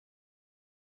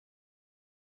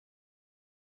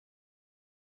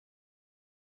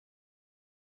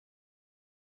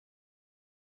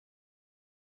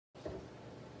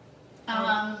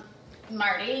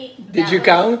Marty. Did you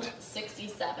count?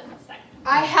 67 seconds.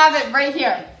 I have it right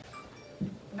here.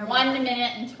 1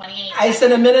 minute and 28 I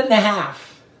said a minute and a half.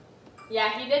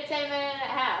 Yeah, he did say a minute and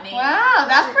a half. Maybe. Wow,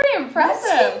 that's pretty Let's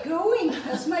impressive. keep going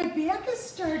because my back is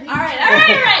starting. All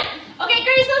right. Okay,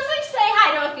 Grace, let's like say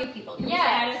hi to a few people. Can you say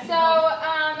hi to a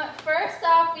Yeah, few so first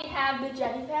off, we have the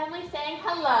Jenny family saying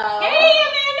hello. people? Hey,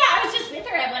 Amanda. I was just with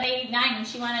her at 189 and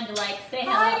she wanted to like say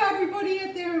hello. Hi, everybody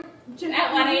at their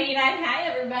At 189, hi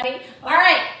everybody. All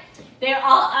right.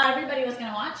 Everybody was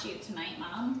gonna watch you tonight,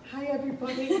 Mom. Hi,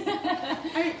 everybody.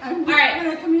 I'm All right. When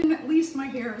I come in, at least my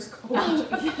hair is cold.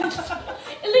 At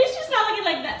least she's not looking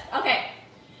like this. Okay.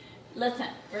 Listen,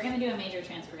 we're gonna do a major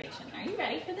transformation. Are you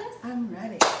ready for this? I'm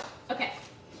ready. Okay.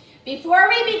 Before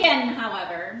we begin,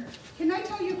 however, Can I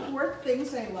tell you 4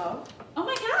 things I love? oh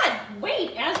my God!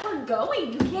 Wait, as we're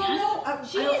going, you can't. Well, no.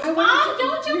 Jeez, I Mom, wanted to-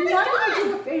 don't jump You're the not going gun. to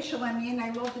do a facial on me, and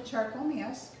I love the charcoal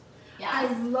mask. I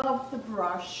Yes. love the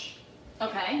brush.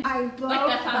 Okay. I love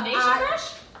Like the foundation eye.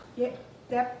 brush? Yeah,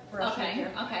 that brush right Okay.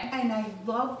 there. Okay. And I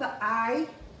love the eye.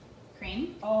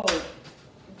 Cream. Oh,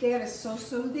 that is so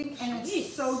soothing and Jeez.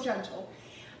 it's so gentle.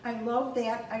 I love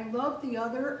that. I love the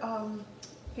other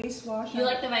face wash. You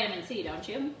like the vitamin C, don't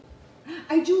you?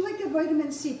 I do like the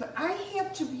vitamin C, but I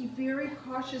have to be very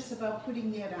cautious about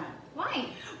putting that on. Why?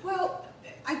 Well,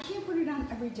 I can't put it on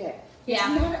every day.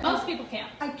 Yeah. It's not- Most people can't.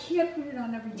 I can't put it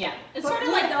on every day. Yeah. It's But sort of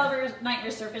when like the overnight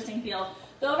resurfacing peel.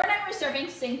 The overnight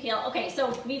resurfacing peel. Okay,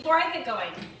 so before I get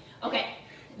going, okay.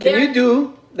 Can you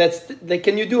do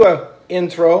can you do a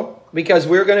intro, because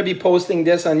we're going to be posting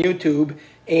this on YouTube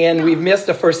and we've missed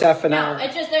the first half an No, hour.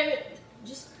 it's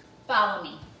just follow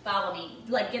me. Follow me.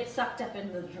 Like get sucked up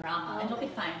in the drama. It'll be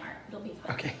fine, Mark. It'll be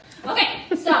fine. Okay.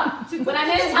 Okay, so what I'm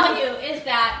going to tell you is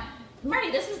that,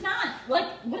 Marty, this is not, like,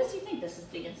 what does he think? This is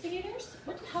the instigators?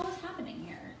 What the hell is happening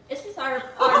here? This is our people.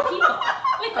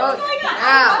 Wait, what's going on?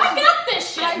 yeah. I got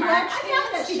this shit, I Mark. watch I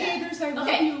got this the shit. investigators. I love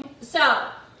Okay, you. so,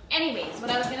 anyways, what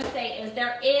I was going to say is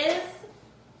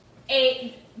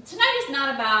tonight is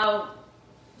not about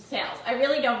sales. I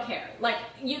really don't care. Like,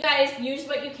 you guys use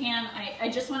what you can. I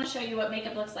just want to show you what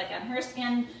makeup looks like on her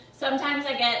skin. Sometimes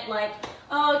I get like,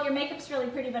 oh, your makeup's really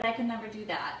pretty, but I can never do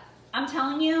that. I'm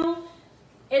telling you,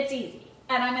 it's easy.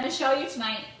 And I'm going to show you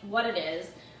tonight what it is.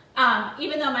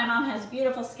 Even though my mom has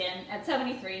beautiful skin, at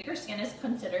 73, her skin is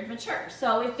considered mature.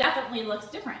 So it definitely looks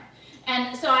different.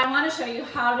 And so I want to show you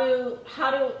how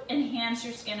to enhance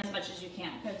your skin as much as you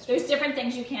can. There's different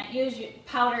things you can't use,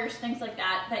 powders, things like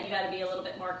that, that you got to be a little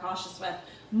bit more cautious with.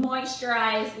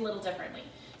 Moisturize a little differently.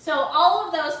 So all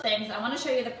of those things, I want to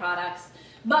show you the products.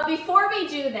 But before we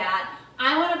do that,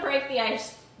 I want to break the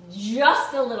ice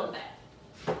just a little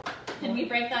bit. Can we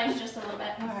break the ice just a little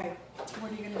bit? Why?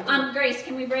 What are you going to do? Grace,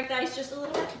 can we break the ice just a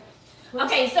little bit?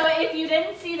 Okay, so if you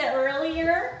didn't see that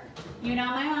earlier, you know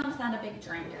my mom's not a big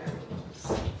drinker.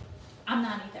 I'm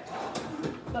not either.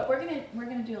 But we're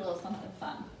gonna do a little something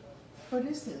fun. What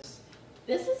is this?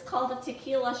 This is called a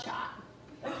tequila shot.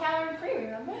 They're calorie free,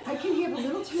 remember? I can have a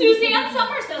little tiny Suzanne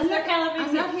Summer says they're calorie I'm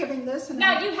free. not having this. And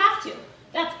No, you have to.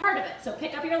 That's part of it. So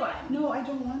pick up your lime. No, I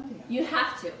don't want that. You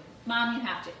have to. Mom, you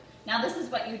have to. Now this is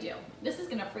what you do. This is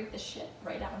gonna freak the shit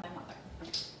right out of my mother.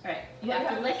 Alright, you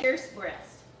have to lick your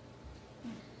wrist.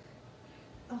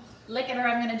 Lick it or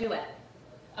I'm gonna do it.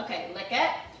 Okay, lick it.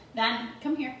 Then,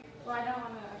 come here. Well, I don't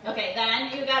want to. Okay,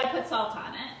 then you gotta put salt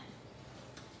on it.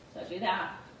 So do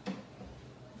that.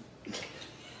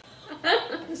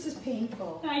 This is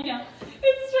painful. I know.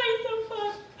 It's trying so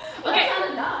fun. Okay. That's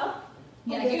not enough.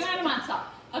 Yeah, you're gonna want salt.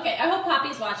 Okay, I hope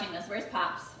Poppy's watching this. Where's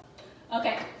Pops?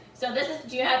 Okay, so this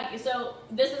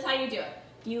is how you do it.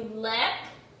 You lick,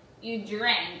 you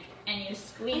drink, and you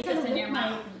squeeze this in your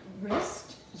mouth.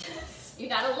 Wrist? Yes. You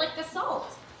gotta lick the salt.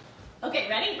 Okay,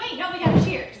 ready? Wait, no, we gotta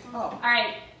cheers. Oh. All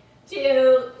right,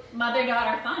 to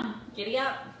mother-daughter fun. Giddy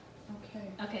up. Okay.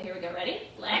 Okay, here we go. Ready?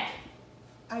 Lick.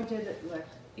 I did it lick.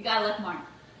 You gotta lick more.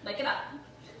 Lick it up.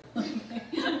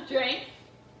 Drink.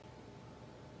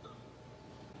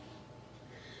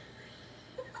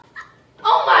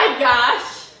 Oh my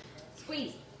gosh!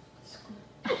 Squeeze.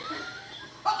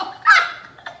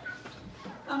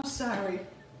 I'm sorry.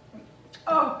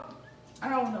 Oh, I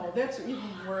don't know. That's even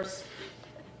worse.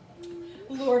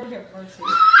 Lord have mercy.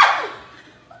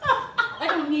 I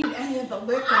don't need any of the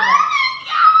liquor.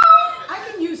 I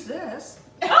can use this.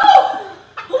 Oh!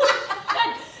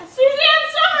 Suzanne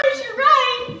Summers, you're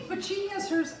right. But she has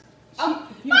hers. Mom,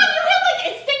 you have like,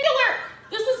 it's singular.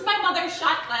 This is my mother's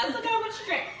shot glass. Look how much you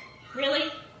drink.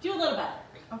 Really? Do a little better.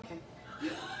 Okay.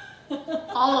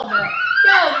 All of it.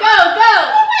 Go, go, go!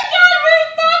 Oh my God,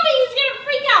 where's Poppy? He's gonna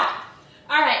freak out.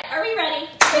 All right, are we ready?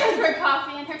 Here's her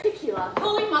coffee and her tequila.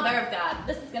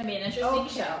 gonna be an interesting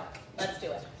Okay. show. Let's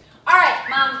do it. All right,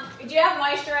 Mom, do you have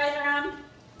moisturizer on?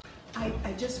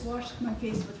 I just washed my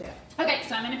face with that. Okay,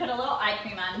 so I'm gonna put a little eye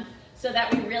cream on so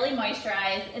that we really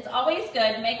moisturize. It's always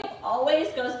good. Makeup always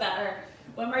goes better.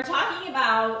 When we're talking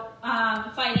about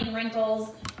fighting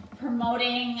wrinkles,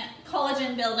 promoting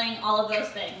collagen building, all of those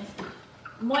things,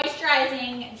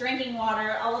 moisturizing, drinking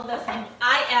water, all of those things.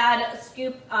 I add a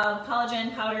scoop of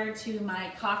collagen powder to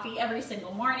my coffee every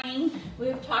single morning.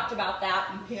 We've talked about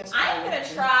that. Past I'm gonna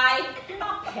collagen. try, you're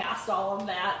not past all of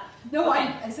that. No,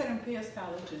 Okay. I said I'm past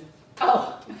collagen.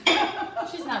 Oh,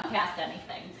 she's not past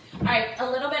anything. All right, a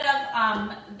little bit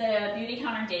of the Beauty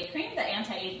Counter Day Cream, the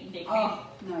anti-aging day cream. Oh,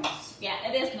 nice. Yeah,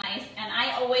 it is nice, and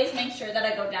I always make sure that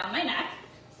I go down my neck.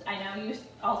 I know you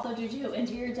also do too,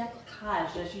 into your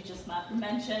decolletage, as you just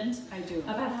mentioned. I do.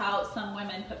 About how some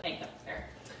women put makeup there.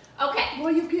 Okay.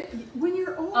 Well, you get when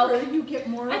you're older, Okay. you get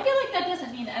more. I feel like that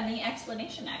doesn't need any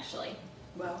explanation, actually.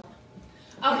 Well,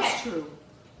 Okay. it's true.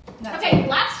 That's Okay,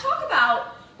 let's talk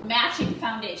about matching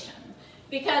foundation.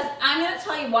 Because I'm going to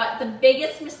tell you what, the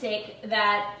biggest mistake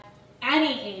that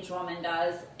any age woman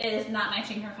does is not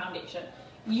matching her foundation.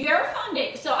 Your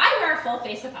foundation, so I wear a full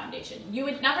face of foundation. You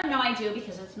would never know I do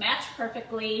because it's matched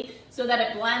perfectly so that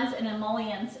it blends and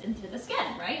emollients into the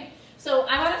skin, right? So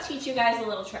I want to teach you guys a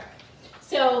little trick.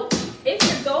 So if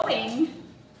you're going,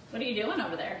 what are you doing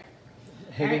over there?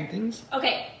 Hitting things.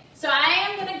 Okay, so I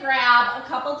am going to grab a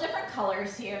couple different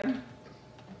colors here.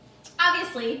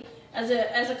 Obviously, as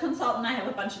a consultant, I have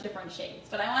a bunch of different shades,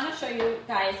 but I want to show you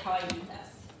guys how I do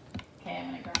this. Okay, I'm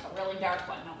going to grab a really dark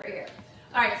one over here.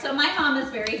 All right, so my mom is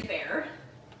very fair,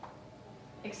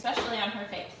 especially on her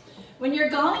face. When you're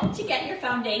going to get your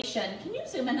foundation, can you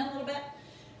zoom in a little bit?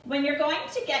 When you're going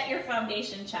to get your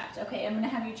foundation checked, okay, I'm going to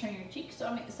have you turn your cheek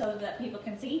so that people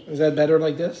can see. Is that better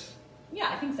like this?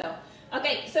 Yeah, I think so.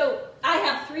 Okay, so I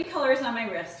have 3 colors on my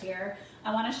wrist here.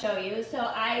 I want to show you. So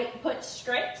I put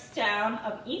stripes down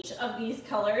of each of these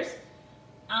colors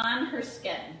on her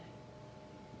skin.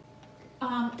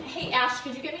 Hey Ash,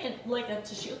 could you give me a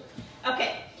tissue?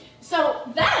 Okay, so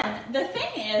then the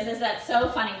thing is that's so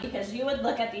funny because you would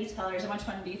look at these colors and which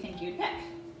one do you think you'd pick?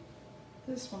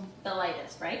 This one. The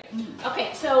lightest, right?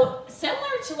 Okay, so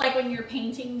similar to like when you're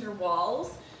painting your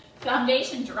walls,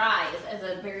 foundation dries as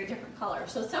a very different color.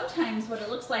 So sometimes what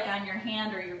it looks like on your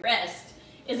hand or your wrist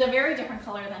is a very different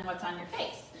color than what's on your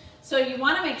face. So you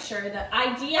want to make sure the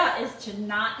idea is to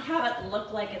not have it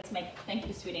look like it's makeup. Thank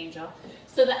you, sweet angel.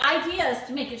 So the idea is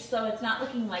to make it so it's not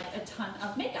looking like a ton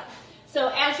of makeup.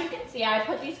 So as you can see, I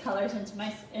put these colors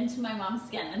into my mom's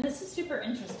skin, and this is super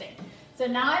interesting. So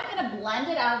now I'm going to blend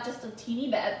it out just a teeny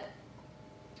bit,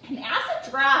 and as it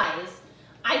dries,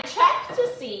 I check to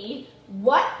see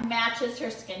what matches her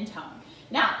skin tone.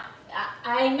 Now,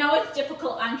 I know it's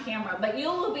difficult on camera, but you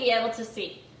will be able to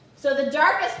see. So the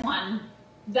darkest one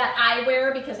that I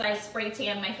wear because I spray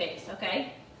tan my face,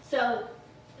 okay? So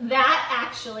that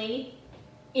actually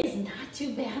is not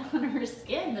too bad on her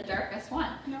skin, the darkest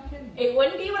one. No kidding. It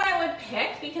wouldn't be what I would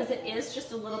pick because it is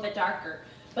just a little bit darker,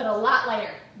 but a lot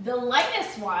lighter. The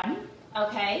lightest one,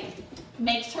 okay,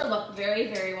 makes her look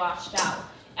very, very washed out.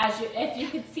 If you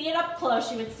could see it up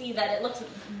close, you would see that it looks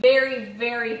very,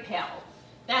 very pale.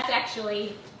 That's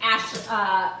actually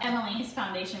Emily's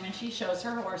foundation when she shows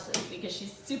her horses because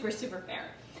she's super, super fair.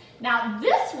 Now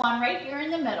this one right here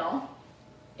in the middle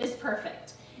is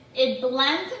perfect. It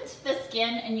blends into the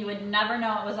skin and you would never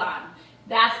know it was on.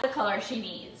 That's the color she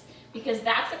needs because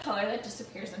that's the color that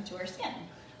disappears into her skin.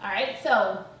 All right,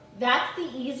 so that's the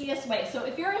easiest way. So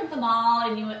if you're at the mall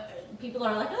and people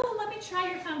are like, oh, let me try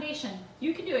your foundation,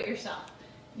 you can do it yourself.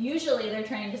 Usually they're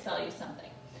trying to sell you something.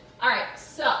 All right,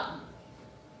 so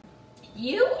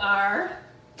you are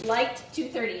liked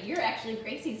 230. You're actually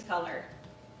Gracie's color.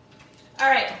 All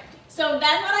right, so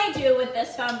then what I do with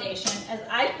this foundation is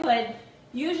I put,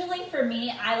 usually for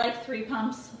me, I like 3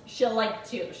 pumps. She'll like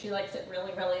 2. She likes it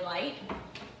really, really light.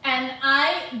 And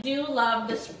I do love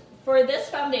this. For this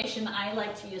foundation, I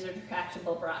like to use a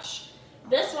retractable brush.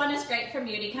 This one is great from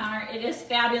Beauty Counter. It is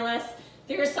fabulous.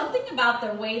 There is something about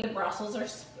the way the bristles are,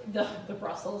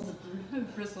 bristles,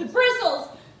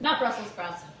 not Brussels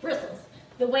sprouts, bristles.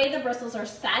 The way the bristles are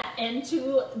set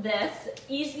into this,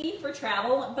 easy for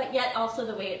travel, but yet also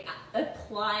the way it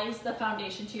applies the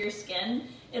foundation to your skin,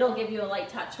 it'll give you a light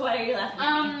touch. What are you laughing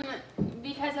at me?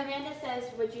 Because Amanda says,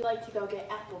 would you like to go get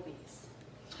Applebee's?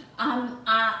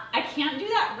 I can't do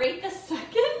that right this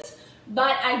second,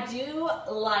 but I do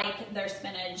like their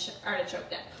spinach artichoke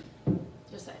dip.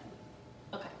 Just saying.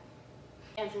 Okay.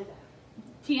 Answer that.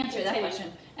 to answer that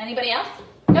question. Anybody else?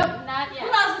 Nope, not Who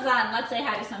yet. else is on? Let's say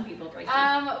hi to some people, Gracie.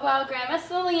 Well, Grandma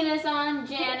Selena's on.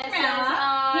 Janice is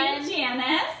on. Hey,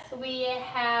 Janice. We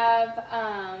have,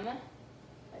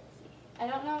 let's see. I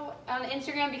don't know on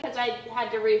Instagram because I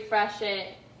had to refresh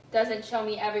it. Doesn't show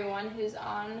me everyone who's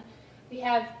on. We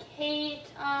have Kate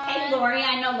on. Hey, Lori.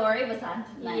 I know Lori was on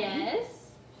tonight.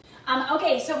 Yes.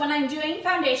 Okay, so when I'm doing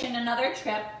foundation, another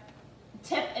tip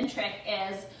and trick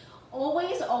is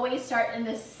always start in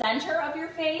the center of your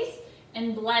face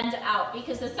and blend out,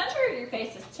 because the center of your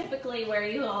face is typically where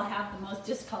you will have the most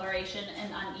discoloration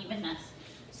and unevenness.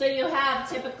 So you have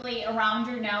typically around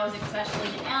your nose, especially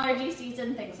in allergy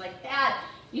season, things like that,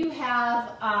 you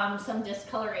have some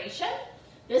discoloration.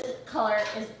 This color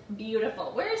is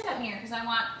beautiful. Where is that mirror? Because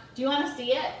do you want to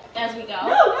see it as we go?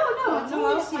 No, it's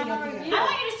all see it I want you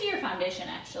to see your foundation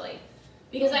actually,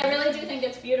 because I really do think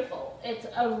it's beautiful. It's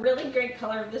a really great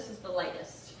color. This is the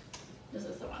lightest. This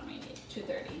is the one we need,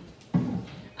 230.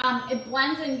 It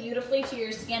blends in beautifully to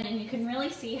your skin, and you can really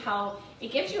see how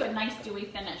it gives you a nice dewy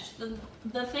finish.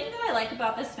 The thing that I like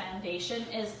about this foundation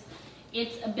is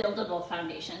it's a buildable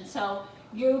foundation. So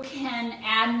you can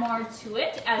add more to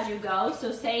it as you go.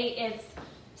 So say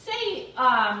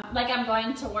like I'm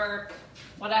going to work,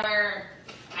 whatever,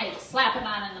 I slap it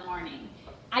on in the morning.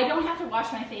 I don't have to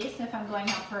wash my face if I'm going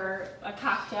out for a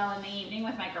cocktail in the evening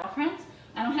with my girlfriends.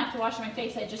 I don't have to wash my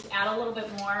face. I just add a little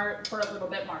bit more for a little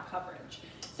bit more coverage.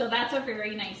 So that's a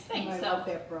very nice thing. I love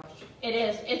that brush. It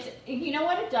is. You know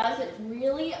what it does? It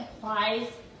really applies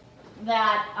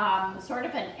that sort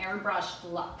of an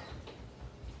airbrushed look.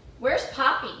 Where's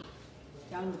Poppy?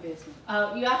 Down in the basement.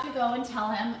 Oh, you have to go and tell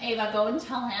him, Ava, go and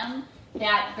tell him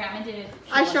that Grandma did it.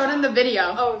 I showed him the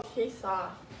video. Oh, he saw.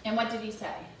 And what did he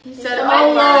say? He said, So "Oh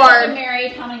I've been Lord."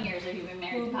 married. How many years have you been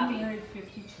married to Poppy? Married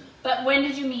 52. But when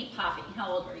did you meet Poppy?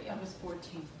 How old were you? I was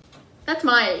 14. That's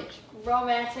my age.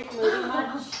 Romantic movie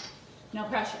much? No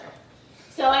pressure.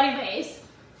 So anyways,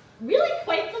 really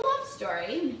quite the love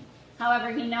story.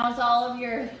 However, he knows all of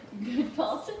your good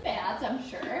faults and bads, I'm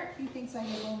sure. He thinks I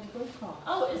have only good calls.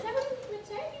 Oh, is that what you would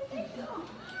say? You think? Oh,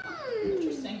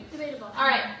 interesting. Debatable. All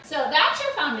right, so that's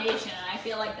your foundation, and I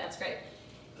feel like that's great.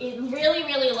 It really,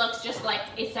 really looks just like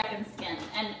a second skin,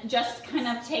 and just kind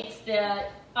of takes the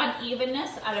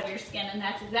unevenness out of your skin, and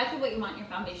that's exactly what you want your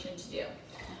foundation to do.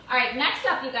 All right, next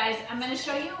up, you guys, I'm going to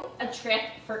show you a trick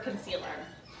for concealer.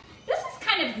 This is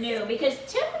kind of new because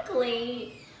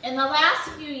typically in the last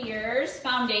few years,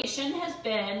 foundation has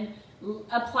been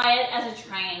apply it as a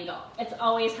triangle. It's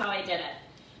always how I did it.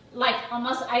 Like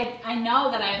almost, I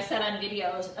know that I've said on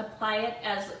videos, apply it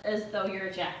as though you're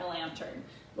a jack-o'-lantern.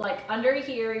 Like under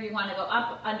here, you want to go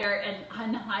up, under,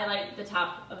 and highlight the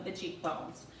top of the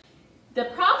cheekbones. The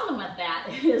problem with that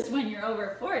is when you're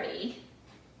over 40,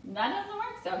 none of them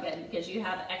work so good because you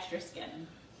have extra skin.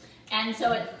 And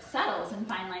so it settles in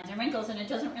fine lines and wrinkles, and it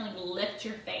doesn't really lift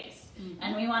your face.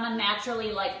 And we want to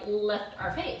naturally like lift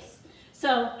our face.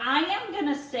 So I am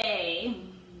going to say,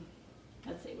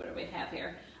 let's see, what do we have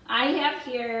here? I have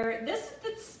here, this is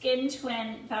the Skin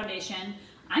Twin Foundation.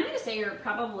 I'm going to say you're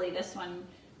probably this one,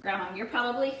 Grandma. You're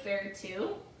probably fair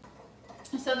too.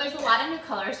 So there's a lot of new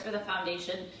colors for the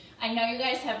foundation. I know you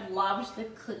guys have loved the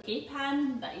clicky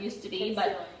pen that used to be,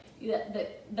 but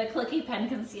the clicky pen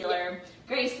concealer.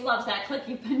 Grace loves that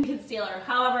clicky pen concealer.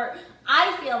 However,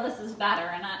 I feel this is better,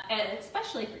 and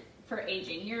especially for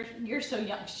aging. You're so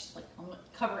young. She's like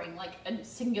covering like a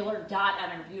singular dot on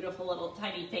her beautiful little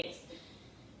tiny face.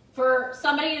 For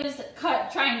somebody who's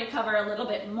trying to cover a little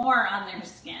bit more on their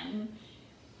skin,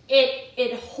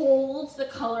 it holds the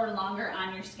color longer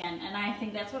on your skin, and I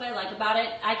think that's what I like about it.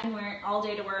 I can wear it all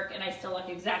day to work, and I still look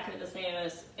exactly the same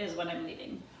as when I'm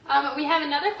leaving. We have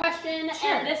another question,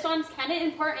 Sure. and this one's kind of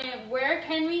important. Where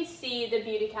can we see the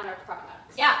Beauty Counter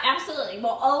products? Yeah, absolutely.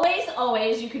 Well,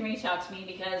 always you can reach out to me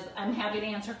because I'm happy to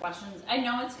answer questions. I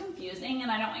know it's confusing,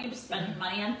 and I don't want you to spend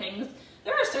money on things.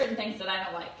 There are certain things that I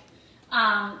don't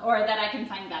like, or that I can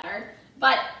find better.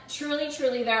 But truly,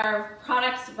 there are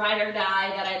products, ride or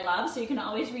die, that I love, so you can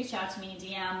always reach out to me,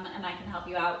 DM, and I can help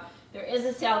you out. There is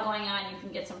a sale going on. You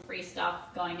can get some free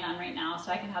stuff going on right now,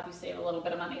 so I can help you save a little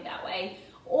bit of money that way.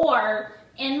 Or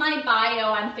in my bio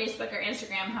on Facebook or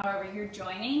Instagram, however you're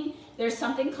joining, there's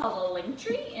something called a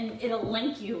Linktree, and it'll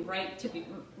link you right to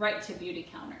Beauty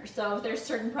Counter. So if there's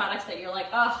certain products that you're like,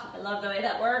 oh, I love the way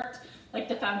that worked, like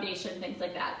the foundation, things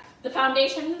like that. The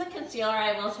foundation and the concealer,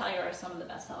 I will tell you, are some of the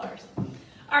best sellers.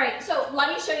 All right, so let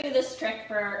me show you this trick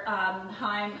for how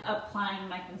I'm applying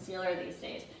my concealer these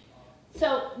days.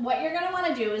 So what you're gonna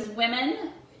wanna do is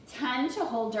women tend to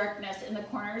hold darkness in the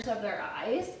corners of their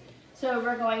eyes. So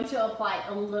we're going to apply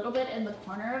a little bit in the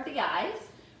corner of the eyes.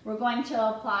 We're going to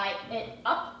apply it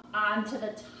up onto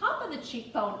the top of the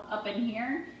cheekbone up in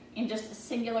here and just a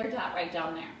singular dot right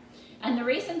down there. And the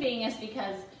reason being is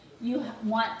because you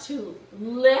want to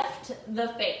lift the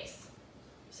face.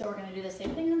 So we're going to do the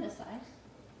same thing on this side.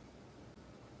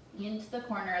 Into the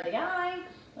corner of the eye,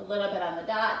 a little bit on the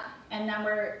dot, and then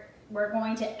we're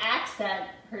going to accent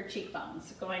her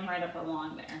cheekbones going right up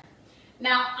along there.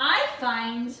 Now I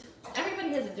find everybody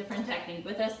has a different technique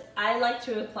with this. I like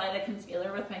to apply the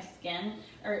concealer with my skin,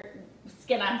 or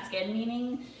skin on skin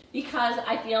meaning, because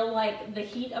I feel like the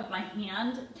heat of my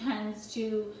hand tends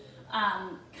to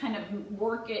kind of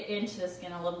work it into the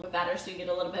skin a little bit better, so you get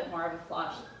a little bit more of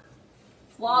a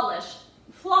flawless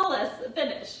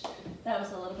finish. That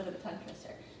was a little bit of a tongue twister.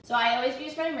 So I always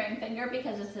use my ring finger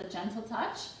because it's a gentle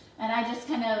touch, and I just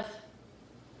kind of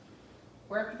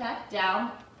work that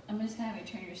down. I'm just kind of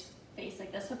turn your face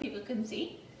like this so people can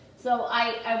see. So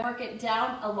I work it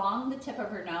down along the tip of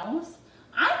her nose.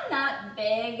 I'm not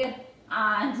big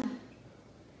on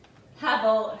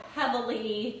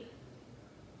heavily,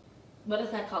 what is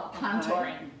that called?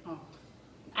 Contouring. Oh.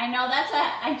 I know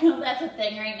that's a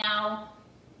thing right now.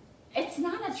 It's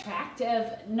not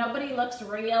attractive. Nobody looks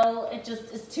real. It just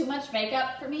is too much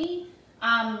makeup for me.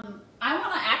 I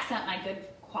want to accent my good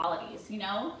qualities, you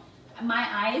know? My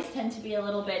eyes tend to be a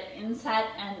little bit inset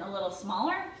and a little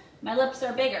smaller. My lips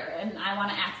are bigger and I want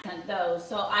to accent those.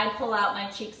 So I pull out my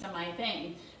cheeks and my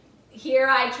thing. Here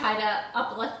I try to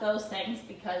uplift those things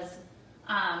because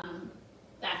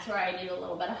that's where I need a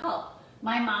little bit of help.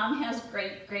 My mom has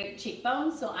great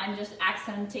cheekbones, so I'm just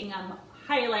accenting,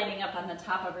 highlighting up on the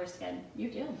top of her skin. You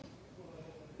do?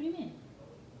 What do you mean?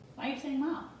 Why are you saying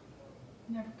mom?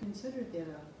 Never considered that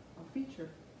a feature.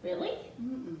 Really?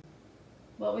 Mm-mm.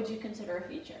 What would you consider a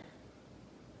feature?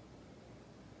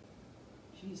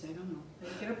 Jeez, I don't know.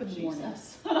 I get up in the morning.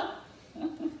 Jesus.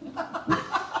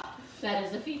 That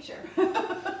is a feature.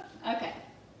 Okay.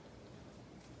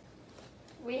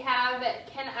 We have,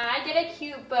 can I get a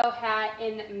cute bow hat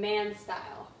in man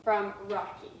style from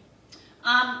Rocky?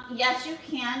 Yes, you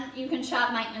can. You can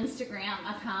shop my Instagram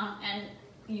account and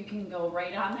you can go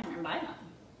right on there and buy them.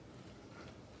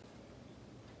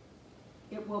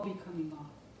 It will be coming off.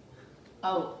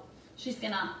 Oh, she's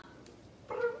gonna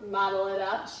Model it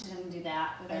up. She's gonna do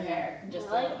that with her hair. Just I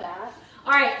a little like bit. that.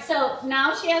 All right, so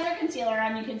now she has her concealer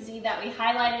on. You can see that we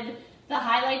highlighted the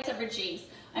highlights of her cheeks.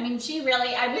 I mean, she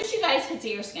really, I wish you guys could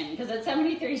see her skin because at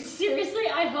 73, seriously,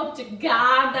 I hope to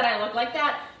God that I look like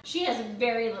that. She has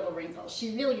very little wrinkles.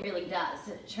 She really does.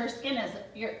 Her skin is,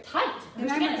 you're tight. Her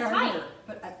And I'm skin a is gardener,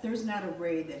 tight. but there's not a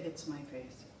ray that hits my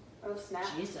face. Oh, snap.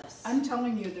 Jesus. I'm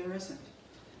telling you, there isn't.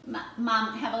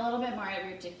 Mom, have a little bit more of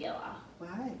your tequila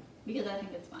Why? because I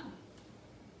think it's fun.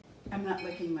 I'm not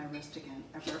licking my wrist again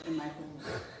ever in my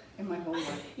whole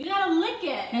life. You gotta lick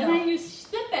it and No. then you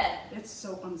sip it. It's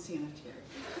so unsanitary.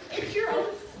 It's your own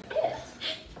spit.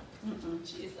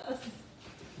 Jesus.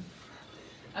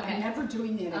 Okay. I'm never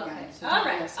doing that again. Okay. So All don't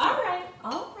right. ask me.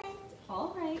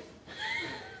 All right.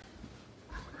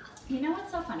 You know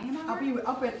what's so funny about I'll her? be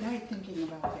up at night thinking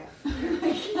about that.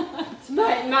 It's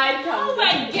my Oh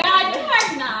my God, you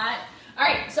are not. All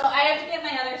right, so I have to get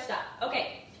my other stuff.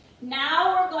 Okay,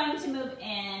 now we're going to move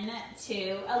in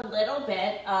to a little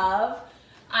bit of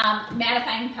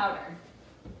mattifying powder.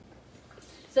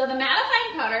 So the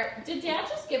mattifying powder, did Dad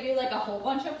just give you like a whole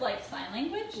bunch of like sign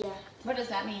language? Yeah. What does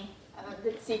that mean?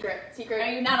 It's secret.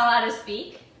 Are you not allowed to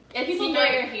speak? It's People know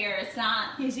secret. you're here. It's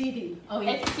not. He's eating. Oh,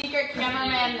 It's secret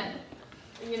cameraman,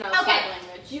 Okay, sign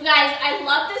language. you guys, I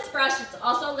love this brush. It's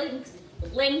also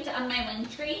linked on my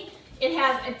Linktree. It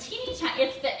has a teeny tiny,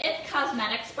 it's the It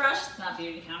Cosmetics brush. It's not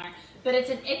Beauty Counter, but it's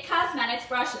an It Cosmetics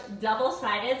brush,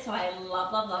 double-sided, so I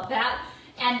love that.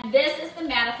 And this is the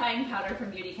mattifying powder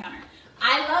from Beauty Counter.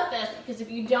 I love this because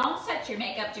if you don't set your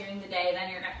makeup during the day,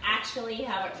 then you're gonna actually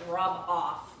have it rub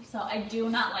off. So I do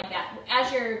not like that.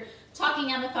 As you're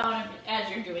talking on the phone, as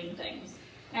you're doing things,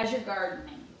 as you're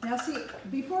gardening. Now see,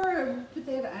 before I put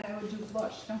that, I would do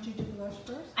blush. Don't you do blush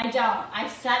first? I don't. I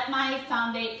set my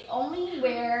foundation only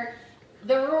where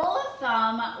the rule of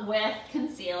thumb with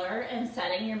concealer and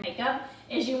setting your makeup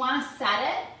is you want to set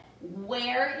it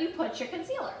where you put your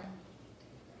concealer.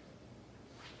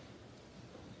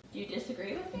 Do you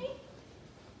disagree with me?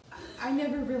 I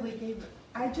never really gave it.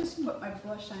 I just put my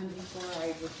blush on before I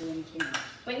would do anything else.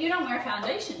 But you don't wear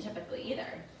foundation typically either.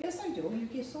 Yes, I do.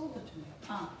 You sold it to me.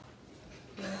 Oh.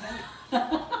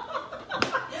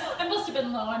 I must have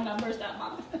been low on numbers that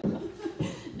month.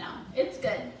 No, it's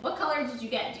good. What color did you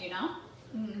get? Do you know?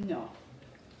 No.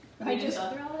 Did you go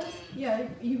through all this? Yeah,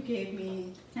 you gave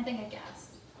me. I think I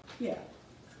guessed. Yeah.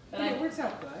 But But it works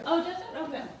out good. oh, does it? Oh,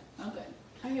 good. Oh, good.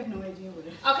 I have no idea what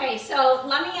it is. Okay, so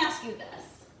let me ask you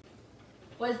this.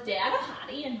 Was Dad a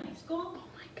hottie in high school? Oh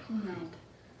my god.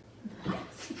 No.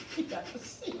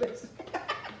 Yes.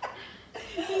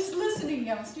 He's listening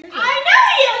downstairs. I know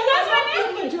he is. That's what I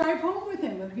I'm mean. going to drive home with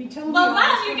him and be telling Well, me. all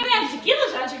Mom, this you're stuff. gonna have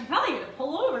tequila shots. You're probably gonna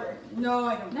pull over. No,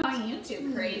 I don't. No, you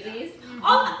two crazies.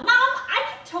 Oh, Mom, I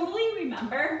can totally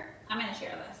remember. I'm gonna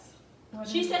share this. What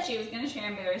She is said she was gonna share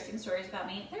embarrassing stories about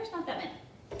me. There's not that many.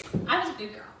 I was a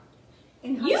good girl.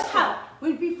 In You high school, have-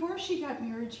 when before she got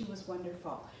married, she was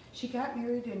wonderful. She got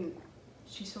married and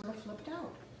she sort of flipped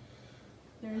out.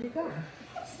 There you go.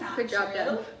 That's not Good job, true.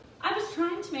 Dad. I was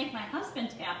trying to make my husband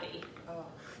happy. Oh.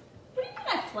 What do you mean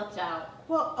I flipped out?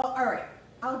 Well, all right.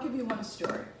 I'll give you one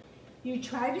story. You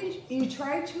tried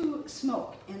to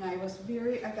smoke, and I got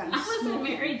I wasn't smoking.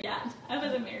 married yet. I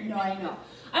wasn't married. No, I know.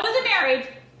 I wasn't married.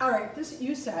 All right.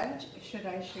 You said, should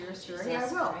I share a story? I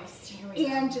Jesus will. Christ, here we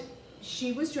go. And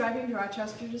she was driving to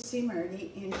Rochester to see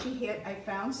Marty, and I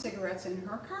found cigarettes in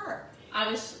her car.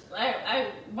 I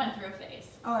went through a phase.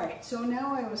 All right, so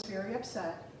now I was very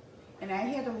upset, and I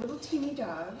had a little teeny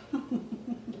dog,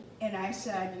 and I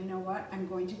said, you know what, I'm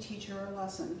going to teach her a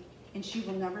lesson, and she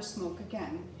will never smoke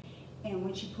again. And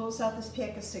when she pulls out this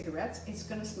pack of cigarettes, it's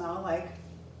going to smell like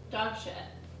Dog shit.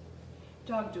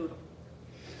 dog doodle.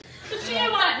 So she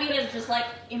didn't want me to just like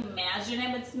imagine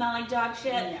it would smell like dog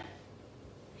shit. Yeah.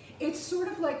 It's sort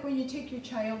of like when you take your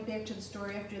child back to the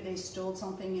store after they stole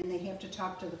something and they have to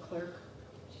talk to the clerk.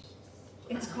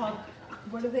 It's called,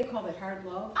 what do they call it, hard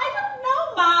love? I don't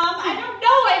know, Mom. I don't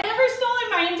know. I've never stolen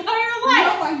my entire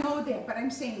life. No, I know that, but I'm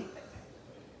saying,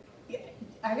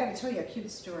 I got to tell you a cute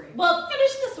story. Well,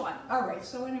 finish this one. All right,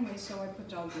 so anyway, so I put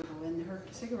dog doodle in her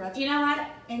cigarettes, You know what?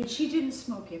 and she didn't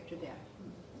smoke after that.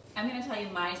 I'm going to tell you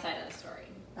my side of the story.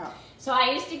 Oh, So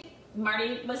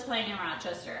Marty was playing in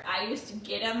Rochester. I used to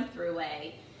get him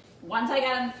throughway. Once I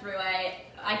got him throughway,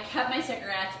 I kept my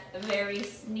cigarettes very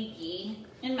sneaky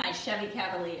in my Chevy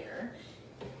Cavalier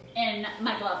in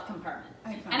my glove compartment.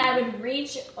 And I would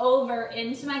reach over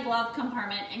into my glove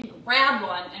compartment and grab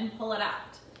one and pull it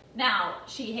out. Now,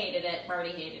 she hated it, Marty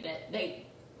hated it. They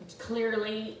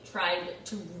clearly tried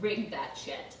to rig that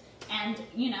shit. And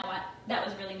you know what? That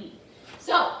was really mean.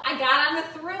 So I got on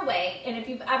the thruway, and if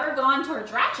you've ever gone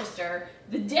towards Rochester,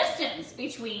 the distance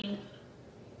between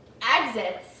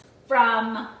exits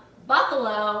from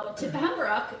Buffalo to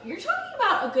Pembroke, you're talking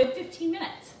about a good 15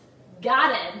 minutes.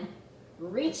 Got in,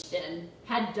 reached in,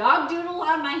 had dog doodle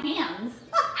on my hands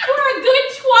for a good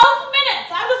 12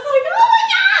 minutes. I was like, oh my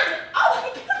God, oh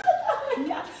my God, oh my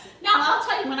God. Now I'll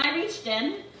tell you, when I reached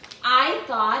in, I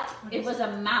thought it was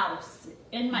a mouse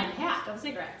in my pack of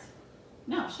cigarettes.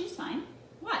 No, she's fine.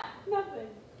 What? Nothing.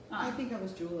 I Oh, think I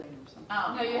was drooling or something.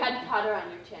 oh. No, you had powder on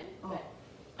your chin. Oh. But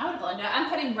I would have blended it. I'm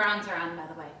putting bronzer on, by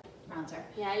the way. Bronzer.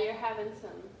 yeah, you're having some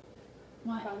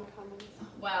What? fun comments.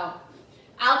 Well,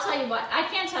 I'll tell you what. I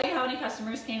can't tell you how many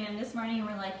customers came in this morning and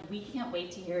were like, we can't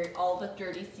wait to hear all the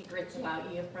dirty secrets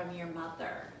about you from your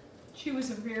mother. She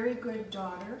was a very good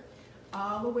daughter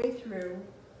all the way through.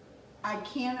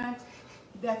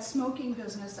 That smoking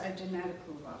business I did not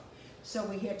approve of. So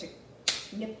we had to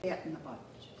nip that in the bud.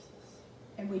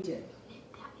 And we did.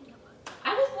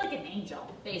 I was like an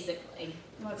angel, basically.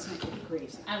 Let's not get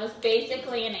crazy. I was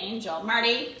basically an angel.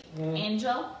 Marty,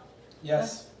 angel?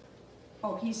 Yes.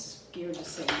 Oh, he's scared to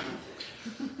say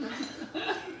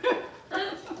that.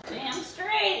 Damn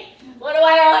straight. What do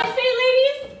I always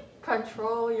say, ladies?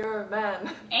 Control your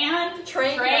men. And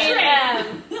Train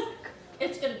them.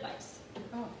 It's good advice.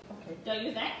 Oh, okay. Don't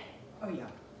you think? Oh, yeah.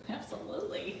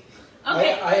 Absolutely.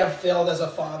 Okay. I have failed as a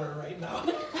father right now.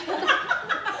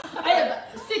 I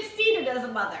have succeeded as a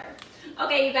mother.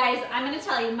 Okay, you guys, I'm going to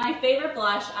tell you my favorite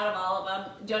blush out of all of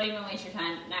them. Don't even waste your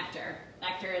time. Nectar.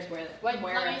 Nectar is where Let me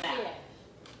it's see at. it.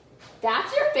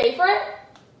 That's your favorite?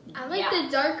 I like Yeah.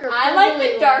 the darker. I like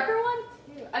purpley the darker one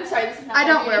too. I'm sorry, this is not I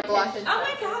don't my wear intention. blush. Oh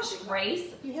my gosh, Grace.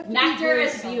 You have to be Nectar very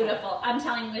is subtle. beautiful. I'm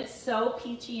telling you, it's so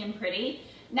peachy and pretty.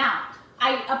 Now,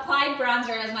 I applied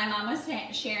bronzer as my mom was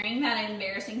sharing that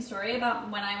embarrassing story about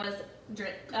when I was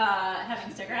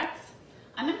having cigarettes.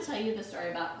 I'm going to tell you the story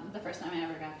about the first time I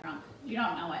ever got drunk. You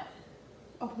don't know it.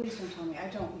 Oh, please don't tell me. I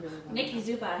don't really want Nikki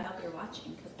to. Zupa, I hope you're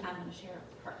watching because I'm going to share it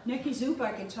with her. Nikki Zupa,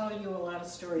 I can tell you a lot of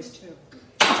stories too.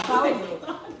 How you?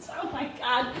 Oh my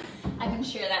God, I can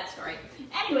share that story.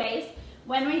 Anyways,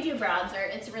 when we do bronzer,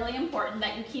 it's really important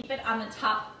that you keep it on the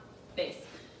top base,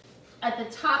 at the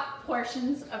top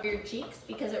portions of your cheeks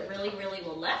because it really, really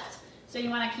will lift. So you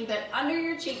want to keep it under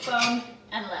your cheekbone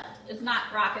and lift. It's not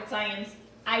rocket science.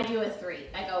 I do a 3.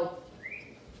 I go.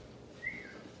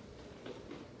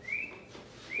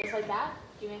 Just like that?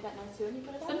 Do you make that noise too when you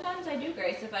put it on? Sometimes I do,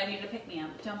 Grace, if I need to pick me up.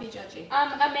 Don't be judgy.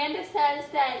 Amanda says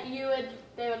that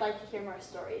they would like to hear more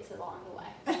stories along the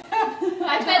way.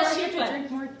 I bet she have to would.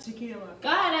 drink more tequila.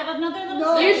 God, have another little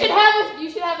No. sip. You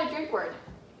should have a drink word.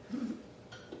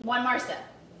 One more sip.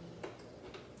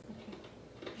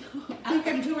 I think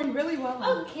I'm doing really well.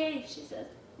 on it. Okay, she says.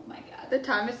 Oh my God. The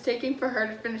time it's taking for her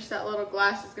to finish that little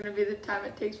glass is going to be the time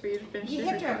it takes for you to finish You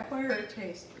your have to drink. acquire a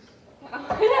taste.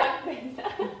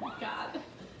 Oh my God.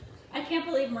 I can't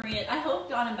believe Maria. I hope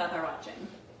Dawn and Beth are watching.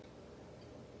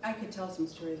 I could tell some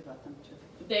stories about them too.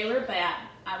 They were bad.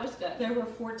 I was good. They were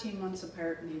 14 months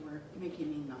apart and they were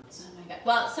making me nuts. Oh my God.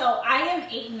 Well, so I am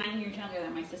 8 and 9 years younger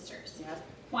than my sisters. Yeah.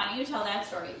 Why don't you tell that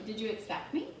story? Did you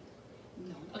expect me?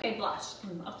 No. Okay, blush.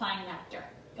 Applying nectar.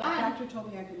 Go The ahead. doctor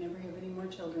told me I could never have any more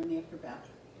children after Beth.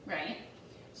 Right.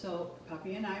 So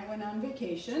Poppy and I went on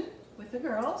vacation with the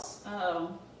girls,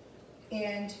 Oh.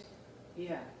 and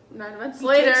yeah. 9 months He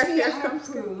later, takes me here on a comes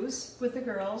cruise with the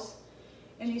girls,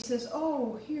 and he says,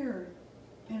 "Oh, here,"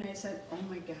 and I said, "Oh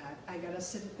my God, I gotta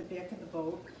sit at the back of the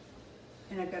boat,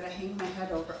 and I gotta hang my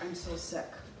head over. I'm so sick."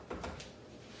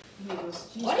 And he goes,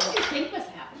 "Geez, What did you think was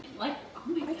happening? Like, oh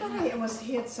my I thought God.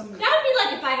 he had some. That would be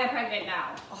like if I got pregnant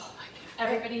now. Oh my God.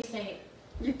 Everybody say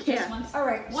You just can't. one, All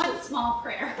right. one small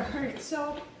prayer. All right.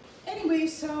 So, anyway,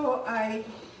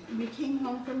 we came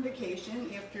home from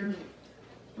vacation after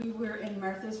we were in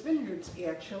Martha's Vineyards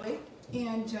actually,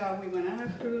 and we went on a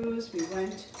cruise. We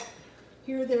went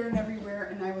here, there, and everywhere,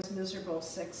 and I was miserable,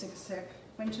 sick.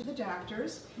 Went to the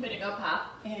doctors, Way to go,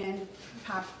 Pop. and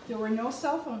there were no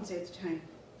cell phones at the time.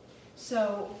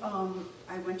 So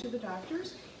I went to the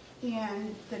doctors,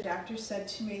 and the doctor said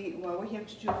to me, "Well, we have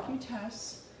to do a few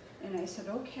tests." And I said,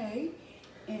 "Okay."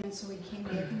 And so he came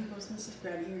back and he goes, "Mrs.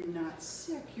 Brady, you're not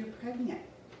sick, you're pregnant."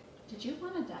 Did you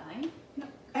want to die? No,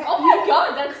 Oh my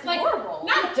God, that's Like, horrible.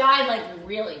 not die like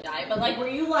really die, but like were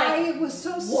you like, I was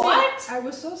so what? sick. I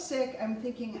was so sick. I'm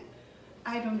thinking,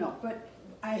 I don't know, but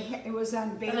it was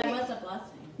on Bailey. but it was a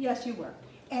blessing. Yes, you were.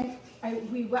 And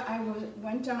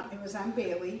went down. It was on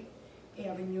Bailey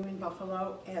Avenue in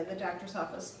Buffalo at the doctor's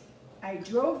office. I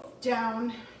drove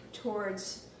down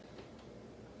towards,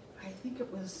 I think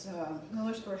it was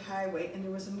Millersburg Highway, and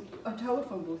there was a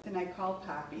telephone booth, and I called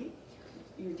Poppy,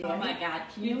 your daddy. Oh my God,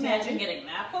 can you Your imagine daddy. getting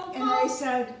that phone And I call?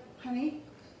 said, "Honey,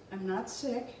 I'm not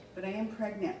sick, but I am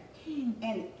pregnant."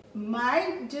 And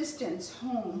my distance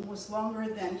home was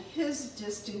longer than his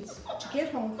distance to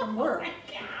get home from work.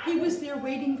 He was there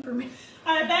waiting for me.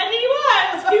 I bet he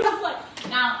was. He was like,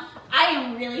 now, I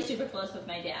am really super close with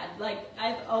my dad. Like,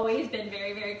 I've always been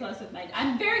very, very close with my dad.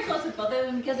 I'm very close with both of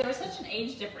them because there was such an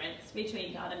age difference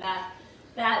between Dawn and Beth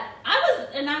that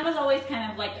I was always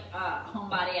kind of like a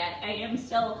homebody. I am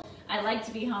still, I like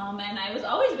to be home, and I was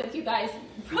always with you guys,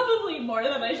 probably more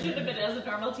than I should have been as a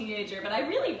normal teenager, but I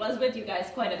really was with you guys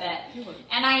quite a bit.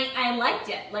 And I liked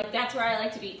it. Like, that's where I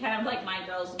like to be, kind of like my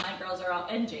girls are all,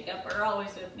 and Jacob are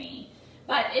always with me.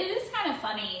 But it is kind of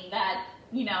funny that,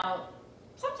 you know,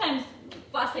 sometimes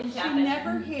blessings happen. She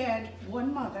never had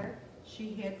one mother.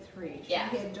 She had three. Yeah.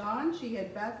 She had Dawn, she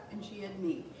had Beth, and she had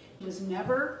me. It was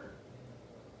never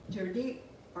dirty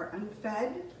or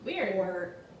unfed. Weird.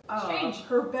 Or Strange.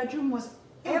 her bedroom was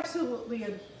absolutely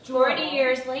adorable. 40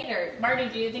 years later. Marty,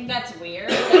 do you think that's weird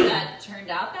that that turned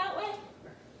out that way?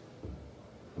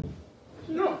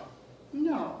 No,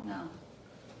 No. No.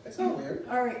 it's not weird.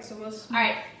 All right, so All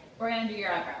right, we're going to do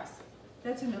your eyebrows.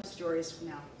 that's enough stories for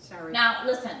now. Sorry. Now,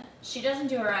 listen, she doesn't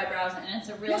do her eyebrows, and it's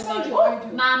a really Yes, I good- do, I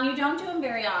do. Mom, you don't do them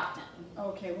very often.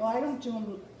 Okay, well, I don't do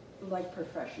them like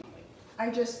professionally. I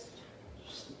just.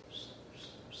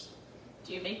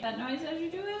 Do you make that noise as you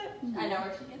do it? I know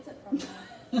where she gets it from.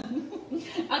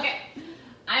 Okay,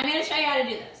 I'm going to show you how to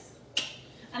do this.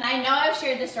 And I know I've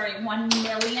shared this story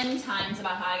 1,000,000 times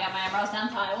about how I got my eyebrows done,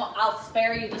 so I'll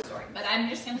spare you the story. But I'm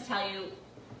just going to tell you,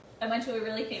 I went to a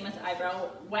really famous eyebrow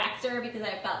waxer because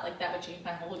I felt like that would change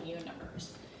my whole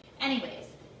universe. Anyways,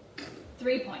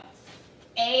 3 points.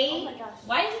 Oh my gosh.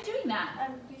 Why is it doing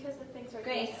that? Because the things are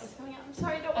Grace. It was coming out. I'm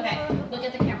sorry, don't Okay, look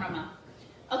at the camera, Mom.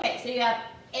 Okay, so you have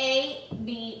A,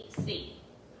 B, C.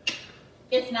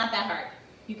 It's not that hard.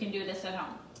 You can do this at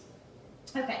home.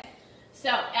 Okay, so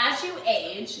as you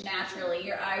age, naturally,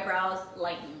 your eyebrows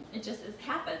lighten. It just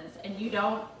happens, and you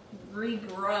don't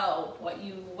regrow what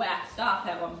you waxed off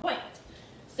at one point.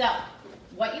 So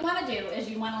what you want to do is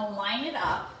you want to line it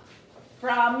up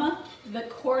from the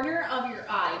corner of your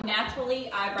eye.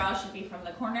 Naturally, eyebrows should be from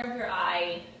the corner of your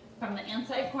eye, from the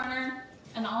inside corner,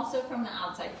 and also from the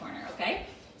outside corner, okay?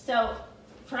 So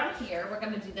from here, we're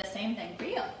going to do the same thing for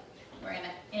you. We're going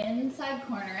to inside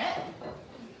corner it,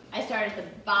 I start at the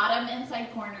bottom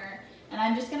inside corner, and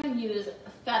I'm just gonna use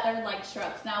feather-like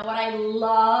strokes. Now, what I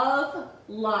love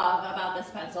about this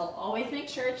pencil, always make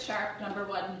sure it's sharp, number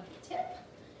one tip.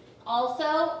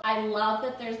 Also, I love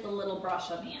that there's the little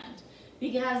brush on the end,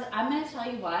 because I'm gonna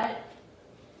tell you what,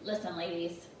 listen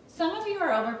ladies, some of you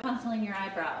are over penciling your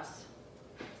eyebrows.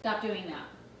 Stop doing that.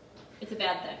 It's a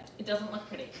bad thing. It doesn't look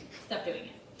pretty. Stop doing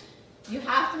it. You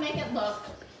have to make it look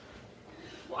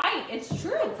white. It's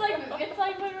true. It's like when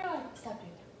we're like, stop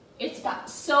doing that.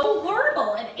 It's so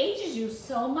horrible. It ages you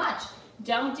so much.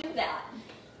 Don't do that.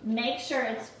 Make sure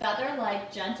it's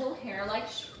feather-like, gentle hair-like.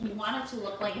 We want it to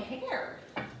look like hair.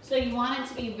 So you want it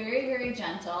to be very, very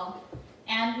gentle.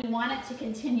 And we want it to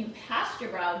continue past your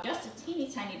brow just a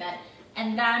teeny tiny bit.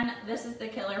 And then this is the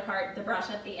killer part, the brush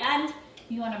at the end.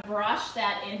 You want to brush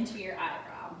that into your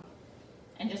eyebrow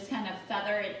and just kind of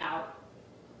feather it out.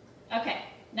 Okay,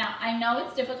 now I know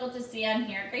it's difficult to see on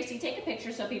here. Gracie, take a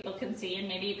picture so people can see, and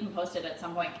maybe you can post it at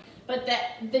some point. But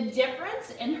the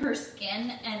difference in her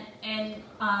skin and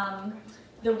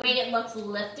the way it looks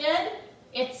lifted,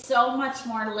 it's so much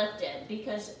more lifted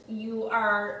because you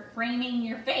are framing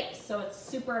your face, so it's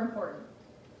super important.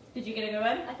 Did you get a good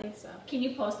one? I think so. Can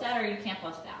you post that, or you can't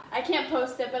post that? I can't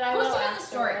post it, but I will Post it in the afterwards.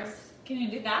 stories. Can you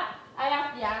do that?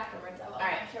 Afterwards I will. All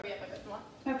right. I'm sure we have a good one.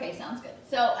 Okay, sounds good.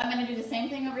 So I'm going to do the same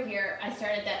thing over here. I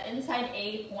started that inside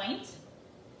A point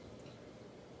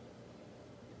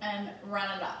and run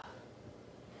it up.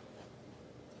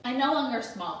 I no longer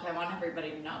smoke. I want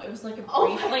everybody to know. It was like a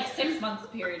brief, like 6 months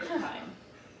period of time.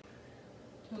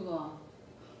 Too long.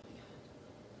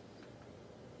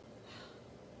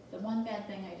 The one bad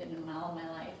thing I did in all my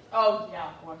life. Oh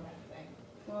yeah, one bad thing.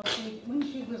 Well, when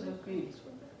she was a baby.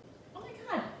 Oh my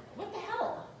God, what the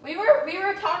hell? We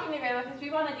were talking to Grandma because we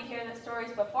wanted to hear the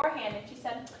stories beforehand, and she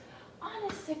said,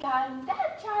 "Honest to God,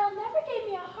 that child never gave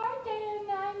me a hard day in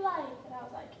my life." And I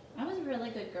was like, I was a really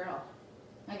good girl.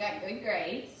 I got good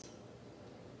grades.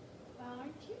 "Well,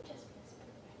 aren't you just Miss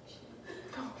Perfection?"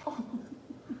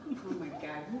 Oh my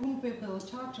God, we won't be able to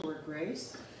talk to her,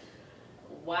 Grace.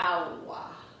 Wow.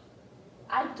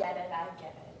 I get it.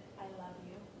 I love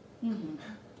you. Mm-hmm.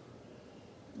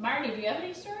 Marty, do you have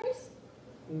any stories?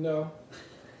 No.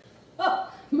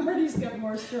 Oh, Marty's got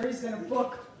more stories than a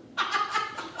book.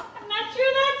 I'm not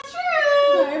sure that's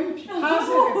true. I'm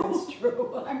positive it's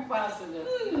true. I'm positive.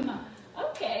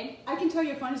 Okay. I can tell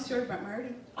you a funny story about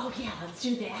Marty. Oh yeah, let's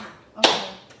do that. Okay.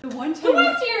 The one Who time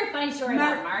wants to hear a funny story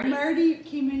about Marty? Marty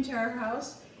came into our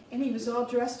house and he was all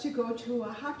dressed to go to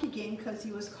a hockey game because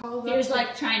he was called He up. was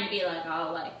like trying to be like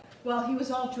all like. Well, he was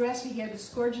all dressed. He had this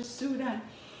gorgeous suit on.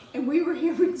 And we were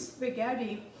having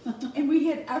spaghetti. And we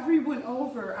had everyone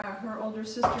over. Her older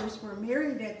sisters were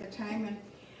married at the time. And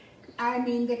I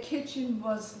mean, the kitchen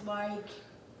was like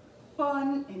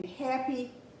fun and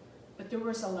happy. But there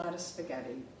was a lot of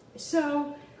spaghetti.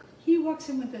 So he walks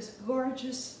in with this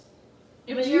gorgeous.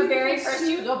 It was your very beautiful first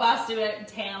suit. Hugo Boss suit at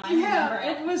Tam. I remember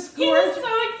Yeah, it. it was He was gorgeous.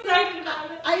 so excited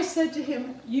about it. I said to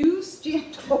him, "You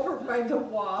stand over by the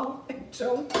wall and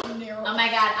don't come near Oh my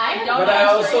God, I don't But know. I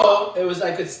also, it was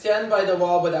I could stand by the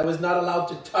wall, but I was not allowed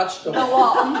to touch the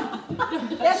wall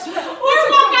That's right. Or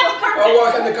walk on the carpet. or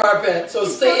walk on the carpet. So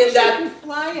stay in that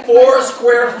Fly at 4 my-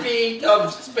 square feet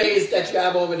of space that you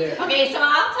have over there. Okay, so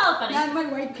I'll tell a funny. Not my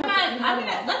white Come carpet.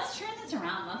 on, let's turn this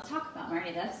around. Let's talk about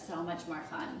Marty. That's so much more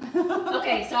fun.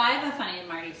 Okay, so I have a funny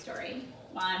Marty story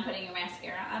while I'm putting your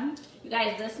mascara on. You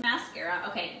guys, this mascara,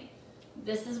 okay,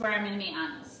 this is where I'm going to be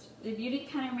honest. The Beauty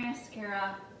Counter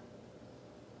mascara,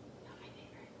 not my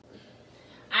favorite.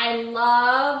 I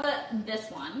love this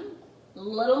one. A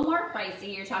little more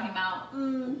pricey. You're talking about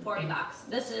 40 bucks.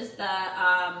 This is the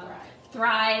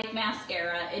Thrive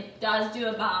mascara. It does do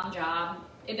a bomb job.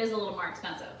 It is a little more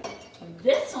expensive.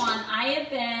 This one, I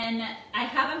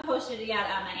haven't posted it yet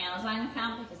on my Amazon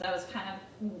account because I was kind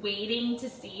of waiting to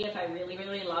see if I really,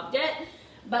 really loved it.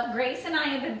 But Grace and I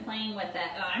have been playing with it.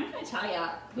 And I'm going to tell you,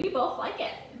 we both like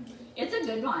it. It's a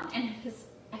good one. And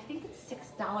I think it's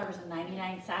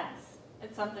 $6.99.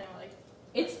 It's something like.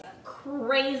 It's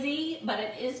crazy, but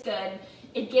it is good.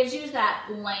 It gives you that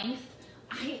length.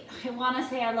 I want to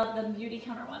say I love the Beauty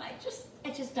Counter one. I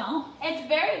just don't. It's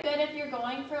very good if you're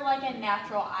going for like a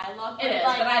natural eye look. It is,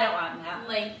 like, but I don't want that.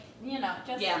 like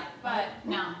just Yeah. But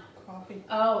No. Coffee.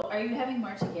 Oh, are you having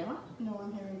more tequila? No,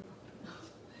 I'm having.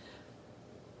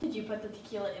 did you put the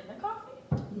tequila in the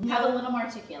coffee? Have a little more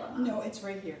tequila. Mom. No, it's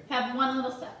right here. Have one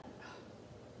little sip.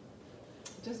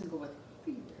 It doesn't go with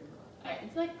coffee very well. All right,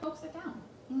 it's like coax it down.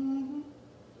 Mm-hmm.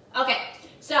 Okay,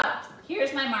 so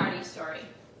here's my Marty story.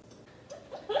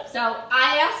 So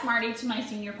I asked Marty to my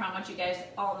senior prom, which you guys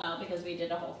all know because we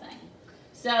did a whole thing.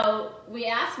 So we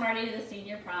asked Marty to the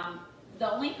senior prom.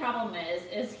 The only problem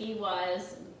is he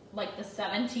was like the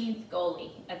 17th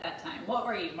goalie at that time. What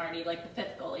were you, Marty? Like the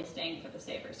 5th goalie staying for the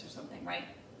Sabres or something, right?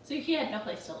 So he had no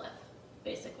place to live,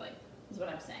 basically, is what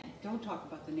I'm saying. Don't talk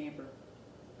about the neighbor.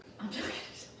 I'm joking.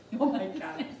 Oh my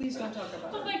God, please don't talk about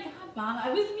Oh it. my God, Mom, I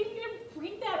wasn't even going to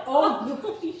bring that up.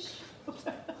 Oh.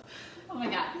 Oh my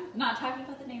God, not talking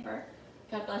about the neighbor.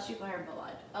 God bless you, fire and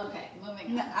blood. Okay,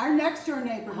 moving on. Our next door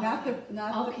neighbor, not the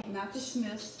Okay. not the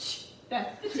Smiths.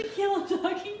 That's the tequila I'm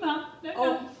talking about. No,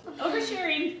 no.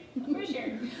 Oversharing.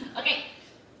 Oversharing. Okay.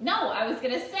 No, I was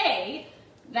going to say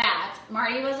that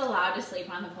Marty was allowed to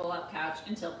sleep on the pull-up couch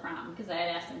until prom because I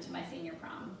had asked him to my senior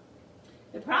prom.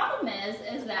 The problem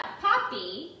is that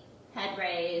Poppy had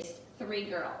raised 3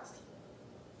 girls.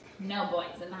 No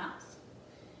boys in the house.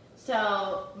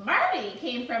 So Marty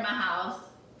came from a house,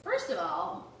 first of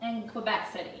all, in Quebec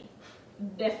City.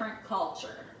 Different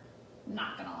culture.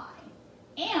 Not going to lie.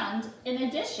 And in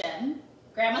addition,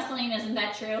 Grandma Celine, isn't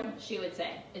that true? She would say,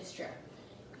 it's true.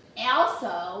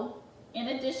 Also, in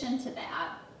addition to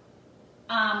that,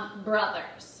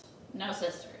 brothers, no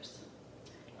sisters.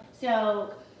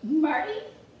 So Marty,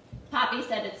 Poppy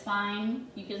said it's fine.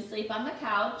 You can sleep on the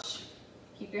couch,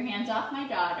 keep your hands off my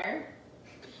daughter,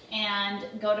 and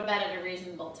go to bed at a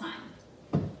reasonable time.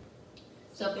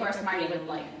 So of course Marty would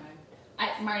Marty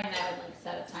and I would like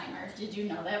set a timer. Did you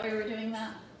know that we were doing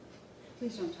that?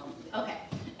 Please don't tell me. Okay.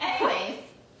 Anyways,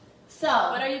 so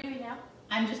What are you doing now?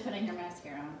 I'm just putting her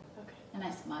mascara on. Okay. And I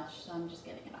smudged, so I'm just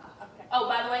getting it off. Okay. Oh,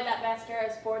 by the way, that mascara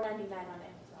is $4.99 on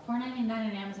Amazon. $4.99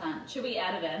 on Amazon. Should we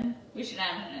add it in? We should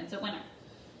add it in. It's a winner.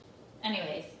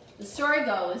 Anyways, the story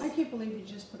goes. I can't believe you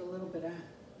just put a little bit on.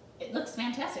 It looks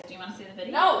fantastic. Do you want to see the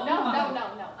video? No.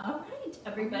 All right,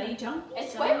 everybody, jump.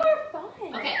 It's way more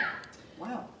fun. Okay.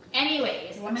 Wow.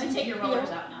 Anyways, You I'm want going to some take your video? rollers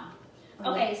out now.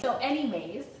 Okay, so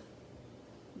anyways,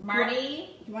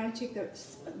 Marty. You want to take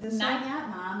this Not off? yet,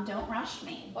 Mom. Don't rush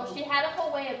me. Well, she had a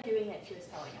whole way of doing it. She was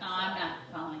telling us. No, I'm not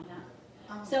following that.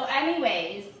 Oh. So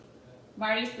anyways,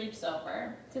 Marty sleeps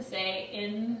over to stay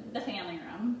in the family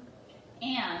room,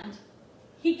 and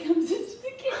he comes into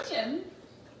the kitchen.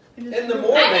 In the I'm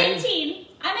morning. 18.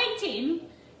 I'm 18.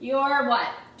 You're what,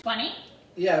 20?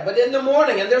 Yeah, but in the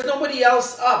morning, and there's nobody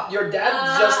else up. Your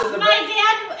dad's just in the my bed.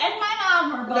 dad and my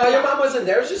mom were both No, your up. mom wasn't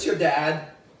there. It was just your dad.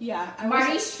 Yeah.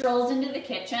 Marty strolls into the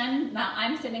kitchen. Now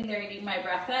I'm sitting there eating my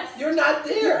breakfast. You're not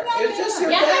there. You're not It's just there.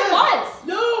 your Yes, dad. I was.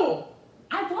 No.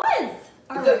 I was.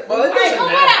 All Well, it right. All right, doesn't well,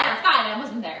 matter. whatever. Fine, I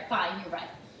wasn't there. Fine, you're right.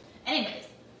 Anyways,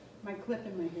 My clip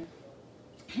in my hair.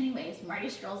 Marty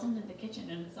strolls into the kitchen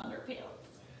in his underpants.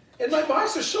 In my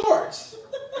boxer shorts.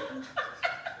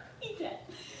 He did.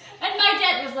 And my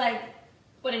dad was like,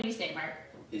 what did you say, Mark?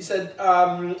 He said,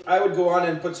 I would go on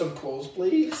and put some clothes,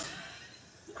 please.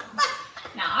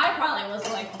 Now, I probably was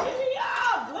like, giddy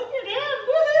up, look at him,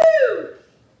 woohoo!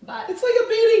 But, It's like a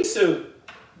bathing suit.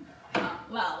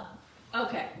 well,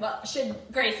 okay. Well, should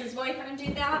Grace's boyfriend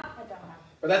do that? I don't know.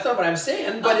 Well, that's not what I'm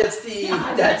saying, but it's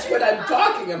that's what I'm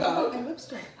talking about. My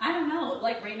lipstick. I don't know.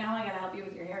 Like, right now, I gotta help you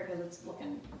with your hair because it's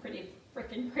looking pretty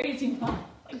freaking crazy.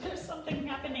 Like, there's something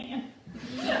happening.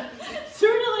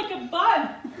 Sort of like a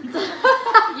bun.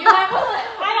 You have to let.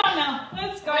 I don't know.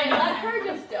 What's going Wait, on? let her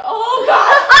just do. Oh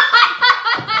God!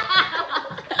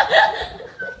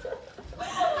 I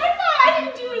thought I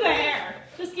didn't do the hair.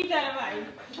 Just keep that in mind.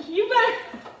 You better.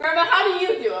 Grandma, how do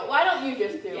you do it? Why don't you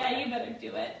just do it? Yeah, you better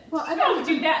do it. Well, I Don't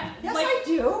do that. Yes, like, I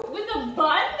do. with a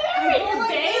bun there I in go your like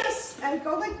base. this. I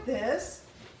go like this,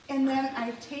 and then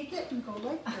I take it and go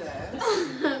like this,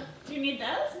 Do you need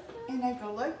this? and I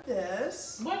go like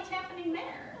this. What's happening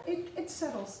there? It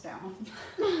settles down.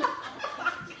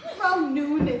 Around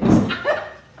noon, it's no,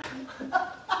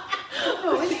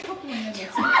 in a couple of minutes.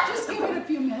 Just give it a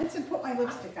few minutes and put my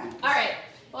lipstick on. All right.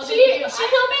 Well, She did you- told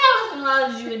me I wasn't allowed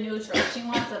to do a neutral. She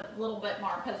wants a little bit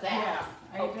more pizzazz. Yeah.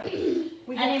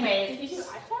 We have- Anyways, Did you do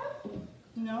eyeshadow?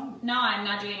 No. no, I'm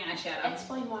not doing eyeshadow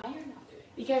Explain why you're not doing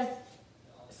it. because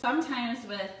sometimes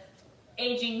with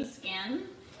aging skin,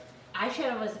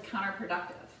 eyeshadow is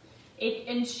counterproductive.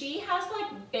 And she has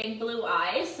like big blue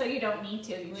eyes, so you don't need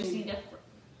to. You just need to.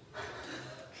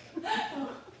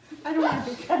 I don't want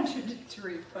to be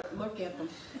contradictory, but look at them.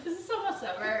 This is almost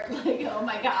over. Like, oh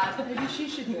my god. Maybe she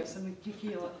should have some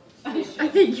tequila. I should. I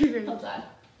think you're gonna. Hold on.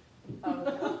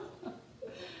 Oh,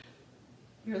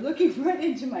 you're looking right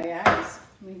into my eyes.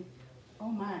 I mean, oh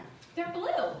my. They're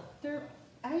blue.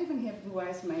 I even have blue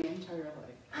eyes my entire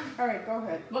life. All right, go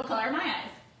ahead. What color are my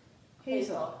eyes?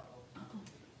 Hazel.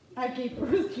 I gave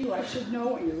birth to you. I should know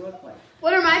what you look like.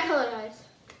 What are my colored eyes?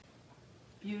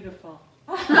 Beautiful.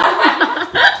 What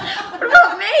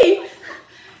about me?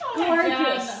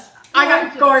 Gorgeous. I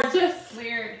got gorgeous.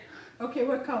 Weird. Okay,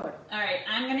 what color? All right,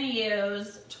 I'm gonna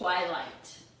use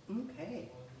Twilight. Okay.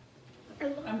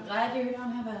 I'm glad you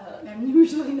don't have a. I'm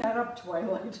usually not up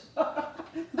twilight.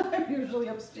 I'm usually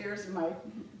upstairs in my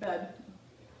bed.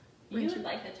 You would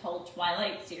like the whole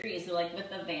Twilight series, like with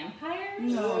the vampires?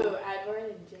 No. Ooh,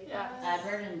 Edward and Jacob. Yeah.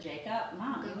 Edward and Jacob.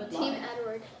 Mom, you would love Team it.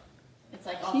 Edward. It's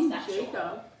like all Team sexual.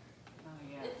 Jacob. Oh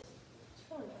yeah. It's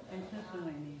fun. And that's what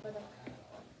I need.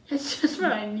 It's just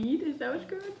what I need. Is that what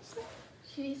you're going to say?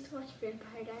 She used to watch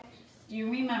Vampire Diaries. Do you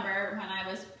remember when I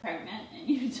was pregnant and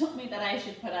you told me that I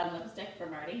should put on lipstick for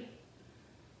Marty?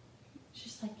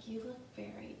 She's like, you look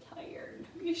very tired.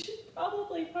 You should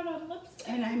probably put on lipstick.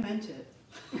 And I meant it.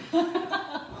 I was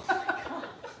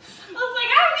like,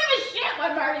 I don't give a shit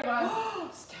what Marty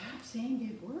wants. Stop saying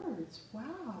big words.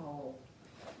 Wow.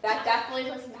 That definitely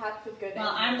doesn't have to be good.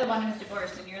 Well, I'm the one who's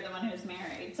divorced and you're the one who's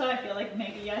married, so I feel like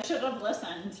maybe I should have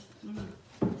listened.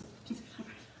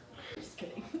 Just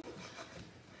kidding.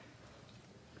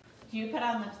 Do you put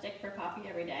on lipstick for Poppy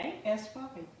every day? Ask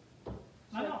Poppy.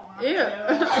 I don't want Ew.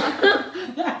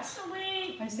 to. That's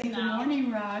sweet. I say, No. good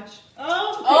morning, Raj.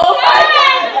 Oh my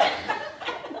God!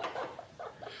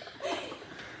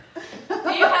 Do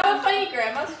you have a funny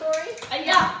grandma story?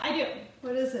 Yeah, I do.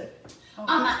 What is it?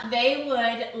 Oh, They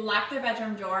would lock their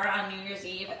bedroom door on New Year's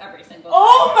Eve every single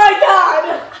Oh my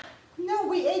God! no,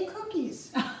 we ate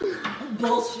cookies.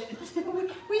 bullshit.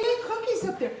 we ate cookies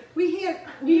up there. We had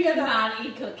We did not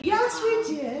eat cookies. Yes, Mom. we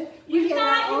did. You had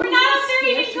our were own not up there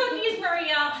little eating special- cookies,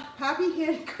 Maria. Poppy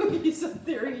had cookies up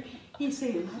there. He's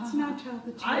saying, let's not tell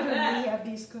the I children bet. we have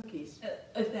these cookies.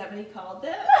 Is that what he called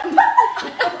it?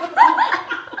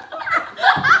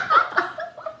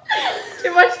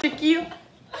 Too much tequila.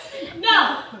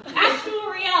 No,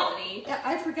 actual reality.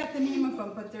 I forgot the name of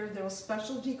them, but they're those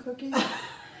specialty cookies.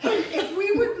 If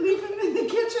we would leave them in the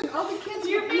kitchen, all the kids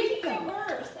You're would eat making it them.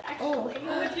 worse, Oh.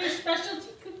 actually, with your specialty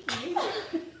cookies.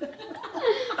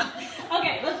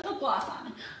 Okay, let's put gloss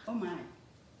on. Oh my.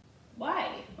 Why?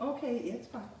 Okay, it's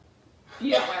fine.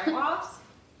 You don't wear gloss?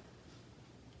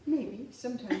 Maybe,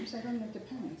 sometimes, I don't know, it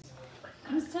depends.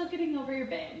 I'm still getting over your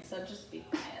bangs, so just be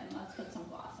quiet and let's put some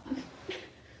gloss on.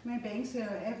 My bangs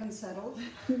haven't settled.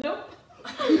 Nope.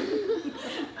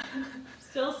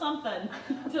 Still something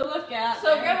to look at.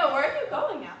 So, Grandma, where are you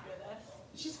going after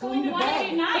this? She's going to going to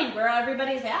bed. 189, where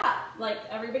everybody's at. Like,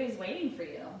 everybody's waiting for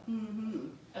you. Mm-hmm.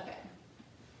 Okay.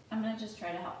 I'm gonna just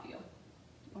try to help you.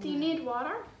 Do you need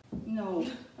water? No,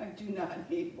 I do not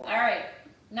need water. All right.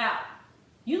 Now,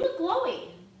 you look glowy.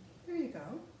 There you go.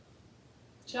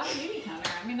 Shop beauty counter.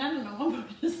 I mean, I don't know what more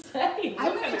to say.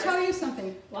 I'm going to tell you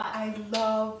something. What? I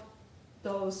love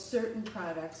those certain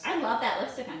products. I love that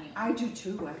lipstick on you. I do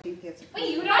too. I think that's Wait,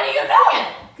 you don't even know it.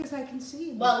 because I can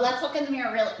see. Well, let's look in the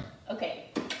mirror really. Okay.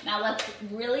 Now let's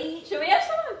really. Should we have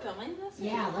someone filming this?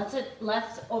 Yeah.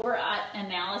 Let's over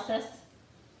analysis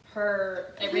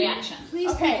her reaction.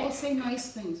 Please, Okay. people say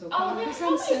nice things, okay? Oh, Because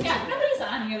there's nobody's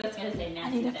on here that's gonna say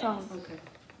nasty need a things. phone. Okay.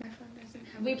 My phone doesn't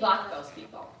have We a block those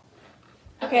people.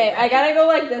 Okay, I gotta go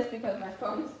like this because my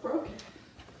phone is broken.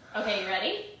 Okay, you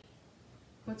ready?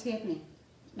 What's happening?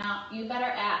 Now you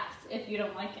better act if you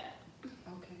don't like it.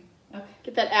 Okay. Okay.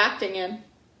 Get that acting in.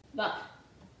 Look.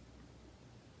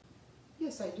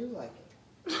 Yes, I do like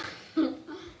it.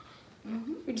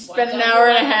 Mm-hmm. We just What spent an don't hour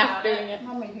you and a like half about it? doing it.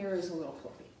 Well, my hair is a little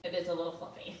fluffy. It is a little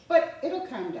fluffy. But it'll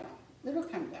calm down. It'll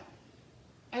calm down.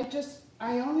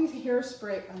 I only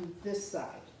hairspray on this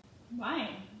side Why?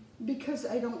 because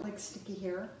I don't like sticky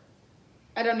hair.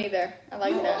 I don't either. I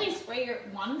like You that. only spray your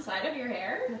one side of your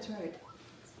hair? That's right.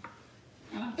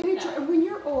 I don't And do it, that. when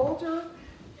you're older,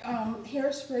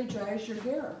 hairspray dries your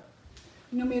hair,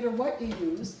 no matter what you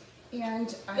use.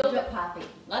 And Go get Poppy.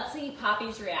 Let's see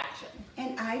Poppy's reaction.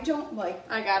 I don't like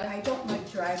I got it. I don't like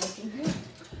dry looking hair.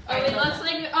 Oh, it looks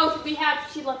like. Oh, we have.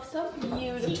 She looks so beautiful. She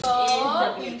is so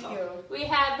Thank beautiful. you. We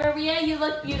have Maria. You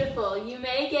look beautiful. You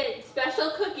may get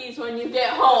special cookies when you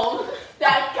get home.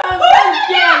 That comes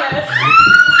from Janice.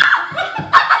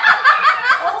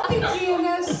 Only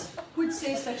Janice would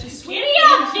say such a sweet Giddy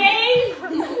up, James!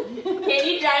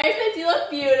 Katie Dryer says you look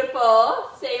beautiful.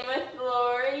 Same with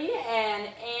Lori and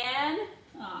Anne.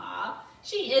 Aw,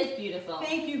 she is beautiful.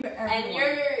 Thank you, And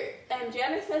everyone. and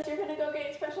Janice says you're gonna go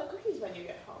get special cookies when you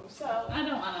get home. So I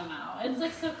don't want to know. It's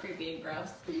like so creepy and gross.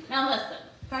 Now listen.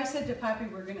 If I said to Poppy,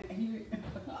 we're gonna. we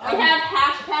have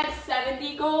hashtag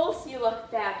 70 goals. You look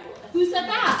fabulous. Who said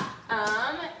that?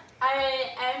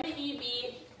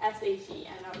 MEBSHE.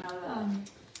 I don't know that.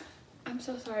 I'm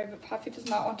so sorry, but Poppy does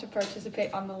not want to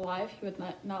participate on the live. He would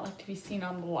not like to be seen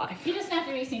on the live. He doesn't have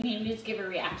to be seen. He needs to give a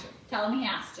reaction. Tell him he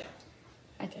has to.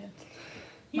 I did.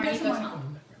 He Marty, doesn't go want tell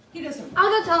him. He doesn't. I'll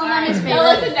go tell him I'm his Alright. favorite.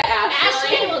 Well, Listen to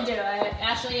Ashley Ashley. will do it.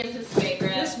 Ashley is his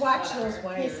favorite. Just watch whatever. those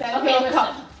wires. said Okay, he'll listen.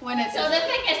 come when it's So the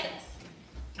thing is this.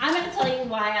 I'm going to tell you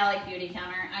why I like Beauty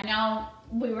Counter. I know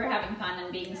we were having fun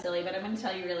and being silly, but I'm going to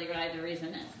tell you really why the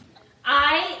reason is.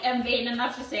 I am vain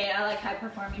enough to say I like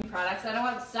high-performing products. I don't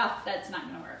want stuff that's not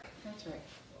going to work. That's right.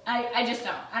 I just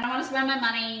don't. I don't want to spend my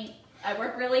money. I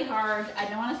work really hard. I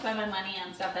don't want to spend my money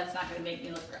on stuff that's not going to make me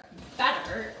look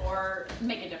better or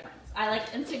make a difference. I like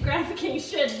instant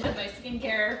gratification with my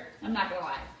skincare. I'm not going to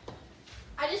lie.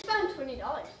 I just found $20.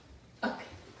 Okay.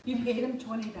 You paid him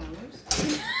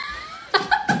 $20?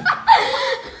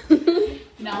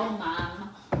 No, Mom.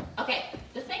 Okay,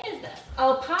 the thing is this.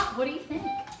 Oh, Pop, what do you think?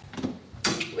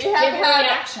 We Give have your had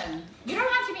reaction. You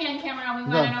don't have to be on camera. We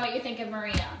want to know what you think of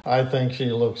Maria. I think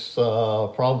she looks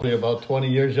probably about 20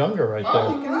 years younger right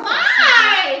Oh, there.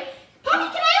 my! Poppy,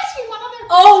 can I ask you one other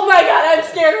Oh my god, I'm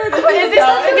scared for this. Is this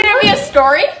gonna be a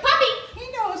story? Poppy!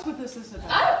 He knows what this is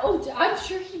about. I'm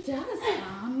sure he does,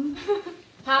 Mom.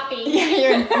 Poppy.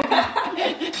 Yeah, you're.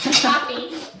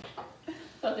 Poppy.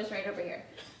 Focus right over here.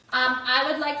 I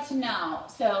would like to know,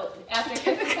 so after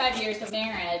 55 years of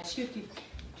marriage,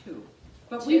 52.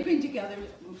 But we've been together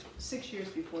 6 years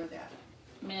before that.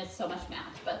 I mean, it's so much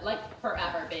math, but like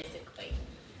forever, basically.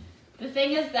 The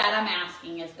thing is that I'm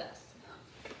asking is this.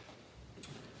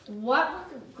 What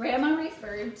Grandma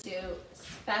referred to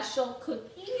special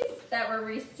cookies that were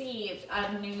received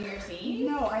on New Year's Eve?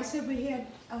 No, I said we had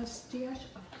a stash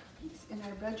of cookies in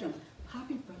our bedroom.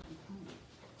 Poppy brought them home.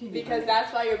 Didn't you? Because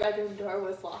that's why your bedroom door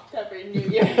was locked every New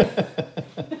Year.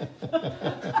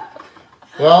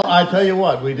 Well, I tell you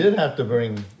what, we did have to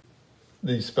bring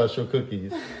these special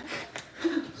cookies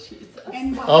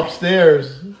And why?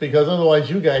 upstairs because otherwise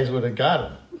you guys would have got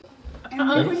them. And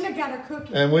we wouldn't have got a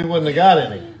cookie. And we wouldn't have got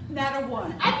any. Not a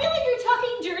one. I feel like you're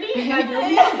talking dirty.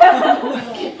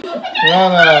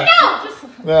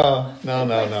 No.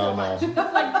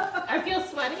 I feel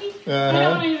sweaty. I Uh-huh.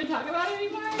 don't want to even talk about it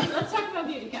anymore. Let's talk about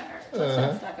Beauty Counter.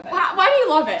 Let's talk about it. Why do you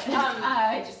love it?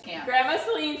 I just can't. Grandma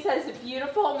Celine says,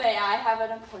 beautiful, may I have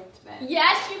an appointment?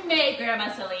 Yes, you may,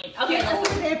 Grandma Celine. Okay, Get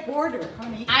listen. over that border,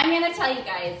 honey. I'm going to tell you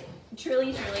guys,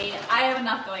 truly, I have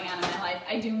enough going on in my life.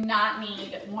 I do not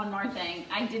need one more thing.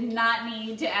 I did not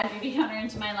need to add Beauty Counter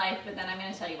into my life, but then I'm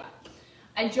going to tell you what.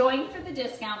 I joined for the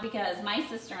discount because my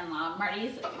sister-in-law,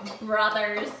 Marty's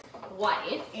brother's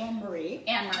wife, Anne-Marie.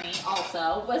 Anne-Marie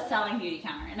also, was selling Beauty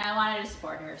Counter, and I wanted to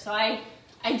support her. So I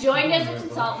joined as a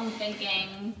consultant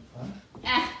thinking,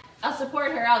 I'll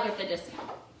support her, I'll get the discount.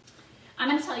 I'm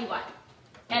going to tell you why.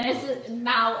 And this is,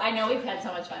 now, I know we've had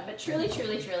so much fun, but truly,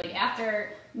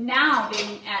 after now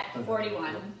being at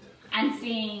 41 and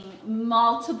seeing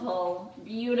multiple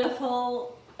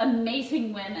beautiful,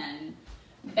 amazing women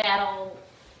battle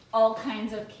all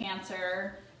kinds of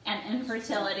cancer and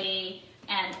infertility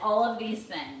and all of these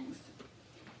things,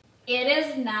 it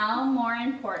is now more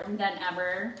important than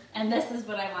ever, and this is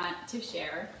what I want to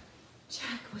share.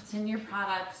 Check what's in your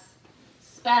products.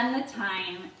 Spend the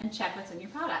time and check what's in your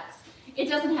products. It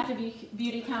doesn't have to be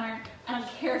Beauty Counter. I don't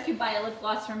care if you buy a lip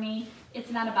gloss from me. It's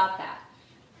not about that.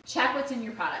 Check what's in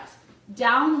your products.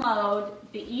 Download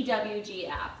the EWG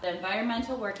app, the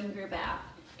Environmental Working Group app.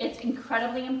 It's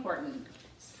incredibly important.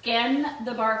 Scan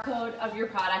the barcode of your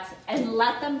products and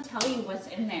let them tell you what's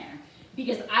in there.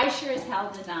 Because I sure as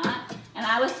hell did not. And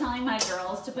I was telling my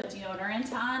girls to put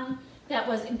deodorant on that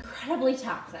was incredibly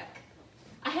toxic.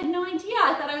 I had no idea.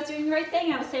 I thought I was doing the right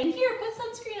thing. I was saying, here, put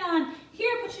sunscreen on.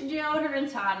 Here, put your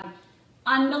deodorant on.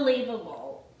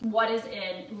 Unbelievable what is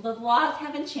in. The laws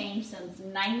haven't changed since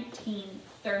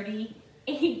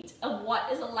 1938 of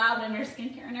what is allowed in our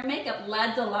skincare and our makeup.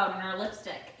 Lead's allowed in our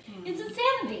lipstick. It's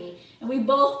insanity. And we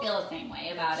both feel the same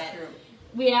way about it. True.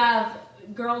 We have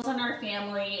girls in our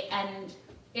family, and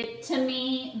to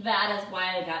me, that is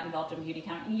why I got involved in Beauty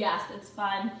Counter. Yes, it's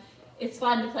fun. It's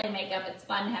fun to play makeup. It's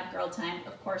fun to have girl time.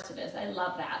 Of course it is. I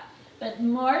love that. But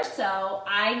more so,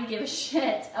 I give a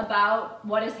shit about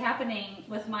what is happening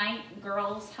with my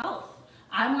girls' health.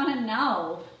 I want to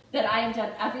know that I have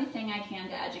done everything I can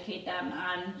to educate them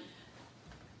on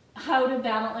how to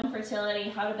battle infertility,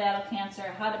 how to battle cancer,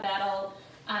 how to battle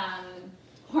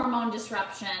hormone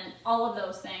disruption, all of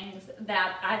those things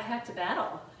that I've had to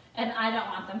battle. And I don't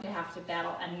want them to have to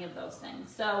battle any of those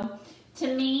things. So to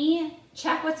me,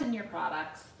 check what's in your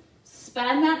products.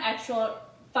 Spend that extra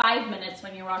 5 minutes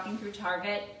when you're walking through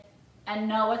Target and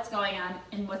know what's going on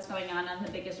and what's going on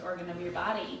the biggest organ of your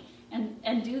body,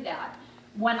 and do that.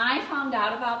 When I found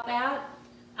out about that,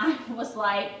 I was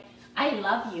like, I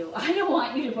love you. I don't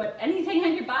want you to put anything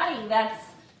on your body that's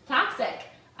toxic.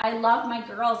 I love my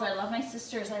girls. I love my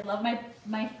sisters. I love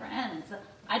my friends.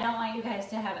 I don't want you guys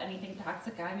to have anything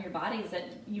toxic on your bodies. That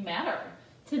you matter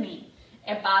to me.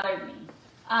 It bothered me.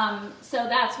 So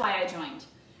that's why I joined.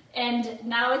 And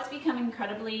now it's become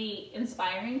incredibly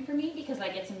inspiring for me because I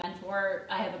get to mentor.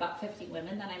 I have about 50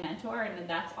 women that I mentor, and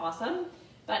that's awesome.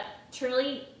 But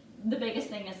truly, the biggest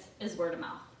thing is word of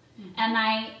mouth.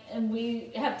 And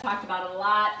we have talked about it a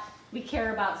lot. We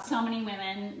care about so many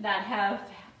women that have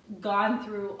gone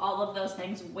through all of those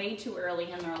things way too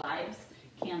early in their lives,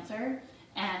 cancer,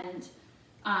 and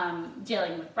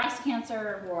dealing with breast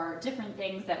cancer or different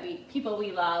things that people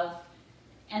we love.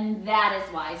 And that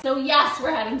is why. So yes,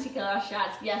 we're having tequila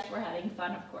shots. Yes, we're having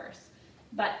fun, of course.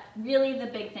 But really the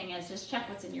big thing is just check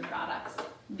what's in your products.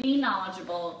 Be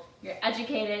knowledgeable. You're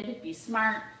educated. Be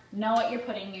smart. Know what you're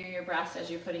putting near your breast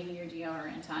as you're putting your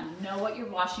deodorant on. Know what you're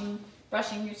brushing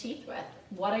your teeth with.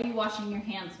 What are you washing your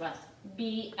hands with?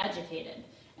 Be educated.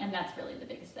 And that's really the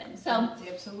biggest thing. So,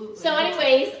 absolutely. So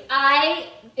anyways, I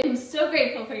am so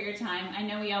grateful for your time. I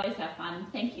know we always have fun.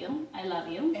 Thank you. I love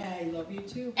you. And I love you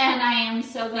too. And I am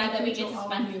so glad that we get all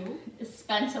to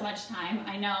spend so much time.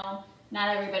 I know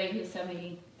not everybody who's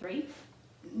 73,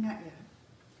 Not yet.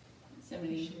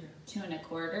 72 and a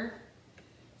quarter,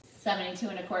 72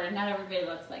 and a quarter. Not everybody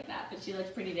looks like that, but she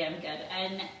looks pretty damn good.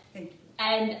 Thank you.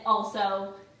 And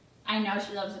also, I know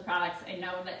she loves the products. I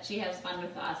know that she has fun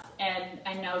with us. And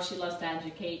I know she loves to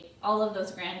educate all of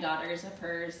those granddaughters of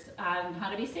hers on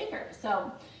how to be safer.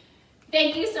 So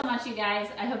thank you so much, you guys.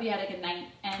 I hope you had a good night.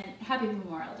 And happy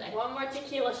Memorial Day. One more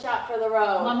tequila shot for the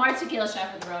road. One more tequila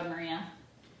shot for the road, Maria.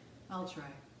 I'll try.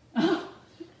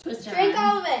 Twist her Drink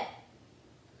arm. all of it.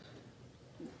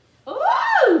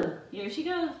 Ooh! Here she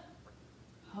goes.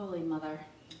 Holy mother.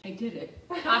 I did it.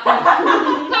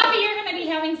 Poppy, you're going to be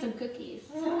having some cookies.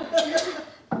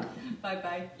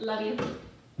 Bye-bye. Love you.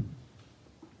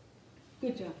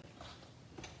 Good job.